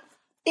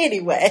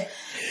 Anyway,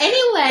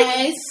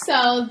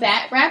 so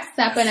that wraps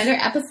up another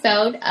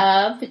episode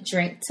of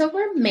Drink Till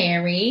We're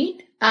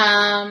Married.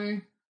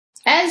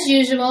 As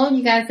usual,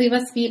 you guys leave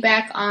us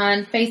feedback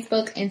on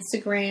Facebook,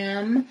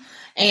 Instagram,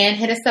 and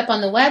hit us up on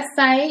the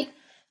website,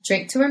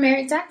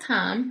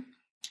 drinktillwe'remarried.com.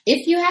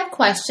 If you have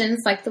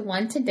questions like the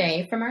one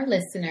today from our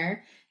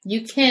listener,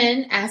 you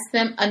can ask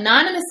them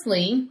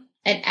anonymously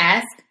at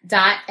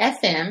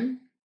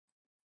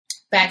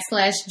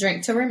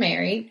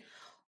ask.fm/drinktillwe'remarried,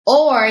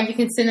 or you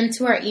can send them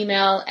to our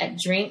email at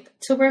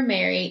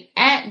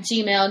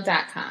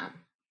drinktillwe'remarried@gmail.com.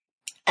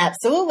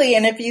 Absolutely.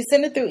 And if you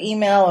send it through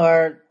email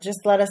or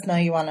just let us know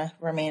you want to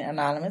remain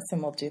anonymous,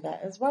 and we'll do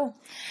that as well.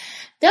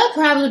 They'll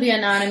probably be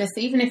anonymous,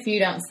 even if you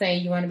don't say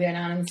you want to be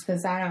anonymous,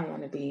 because I don't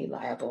want to be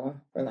liable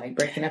for like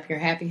breaking up your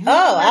happy home.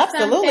 Oh,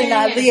 absolutely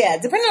not. Yeah,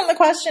 depending on the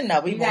question, no,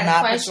 we will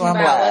not put you on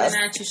blast. Whether or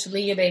not you should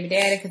leave your baby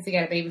daddy because he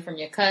got a baby from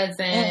your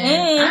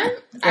cousin.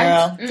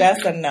 Girl,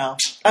 that's a no.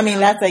 I mean,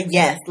 that's a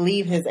yes.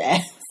 Leave his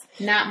ass.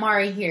 Not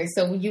Mari here,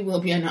 so you will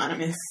be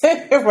anonymous.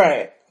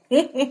 Right.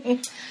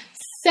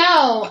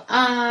 So,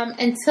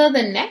 until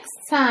the next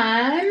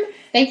time,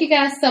 thank you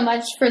guys so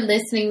much for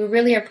listening. We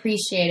really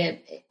appreciate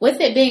it.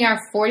 With it being our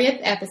 40th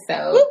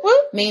episode, whoop,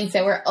 whoop, means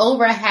that we're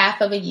over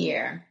half of a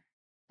year.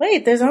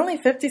 Wait, there's only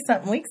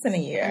 50-something weeks in a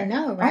year. I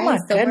know, right? Oh my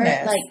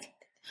goodness. We're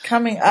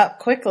coming up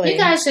quickly. You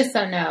guys just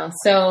don't know.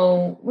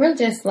 So we're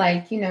just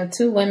like,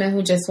 two women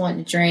who just want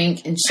to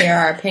drink and share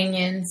our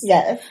opinions.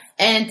 Yes.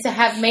 And to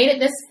have made it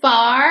this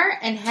far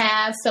and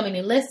have so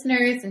many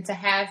listeners and to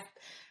have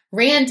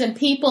random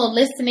people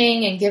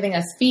listening and giving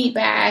us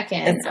feedback.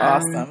 And it's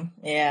awesome.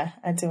 Yeah,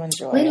 I do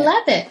enjoy it. We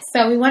love it.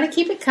 So we want to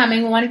keep it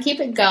coming. We want to keep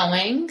it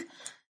going.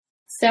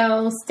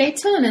 So stay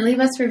tuned and leave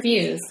us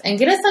reviews. And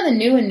get us on the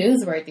new and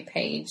newsworthy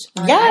page.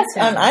 Yes,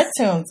 on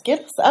iTunes.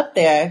 Get us up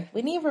there.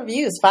 We need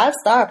reviews.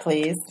 5-star,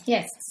 please.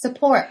 Yes.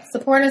 Support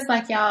us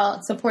like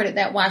y'all supported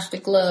that Wash the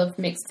Glove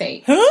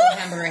mixtape.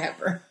 Hamburger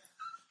Helper.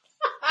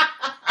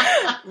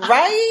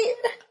 Right?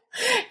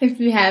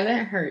 If you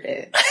haven't heard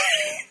it,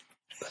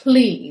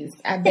 please,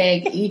 I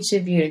beg each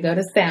of you to go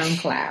to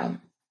SoundCloud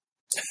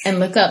and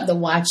look up the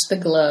Watch the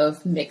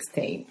Glove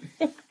mixtape.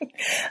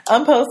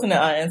 I'm posting it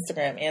on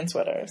Instagram and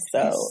Twitter,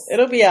 so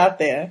it'll be out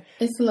there.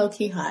 It's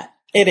low-key hot.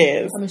 It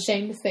is. I'm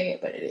ashamed to say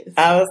it, but it is.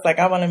 I was like,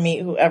 I want to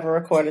meet whoever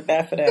recorded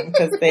that for them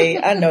because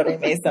I know they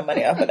made some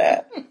money off of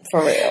that.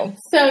 For real.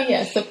 So,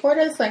 yeah, support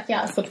us like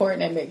y'all supporting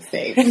that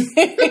mixtape.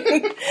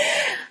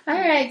 All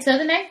right, till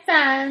the next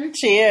time.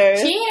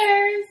 Cheers.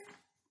 Cheers.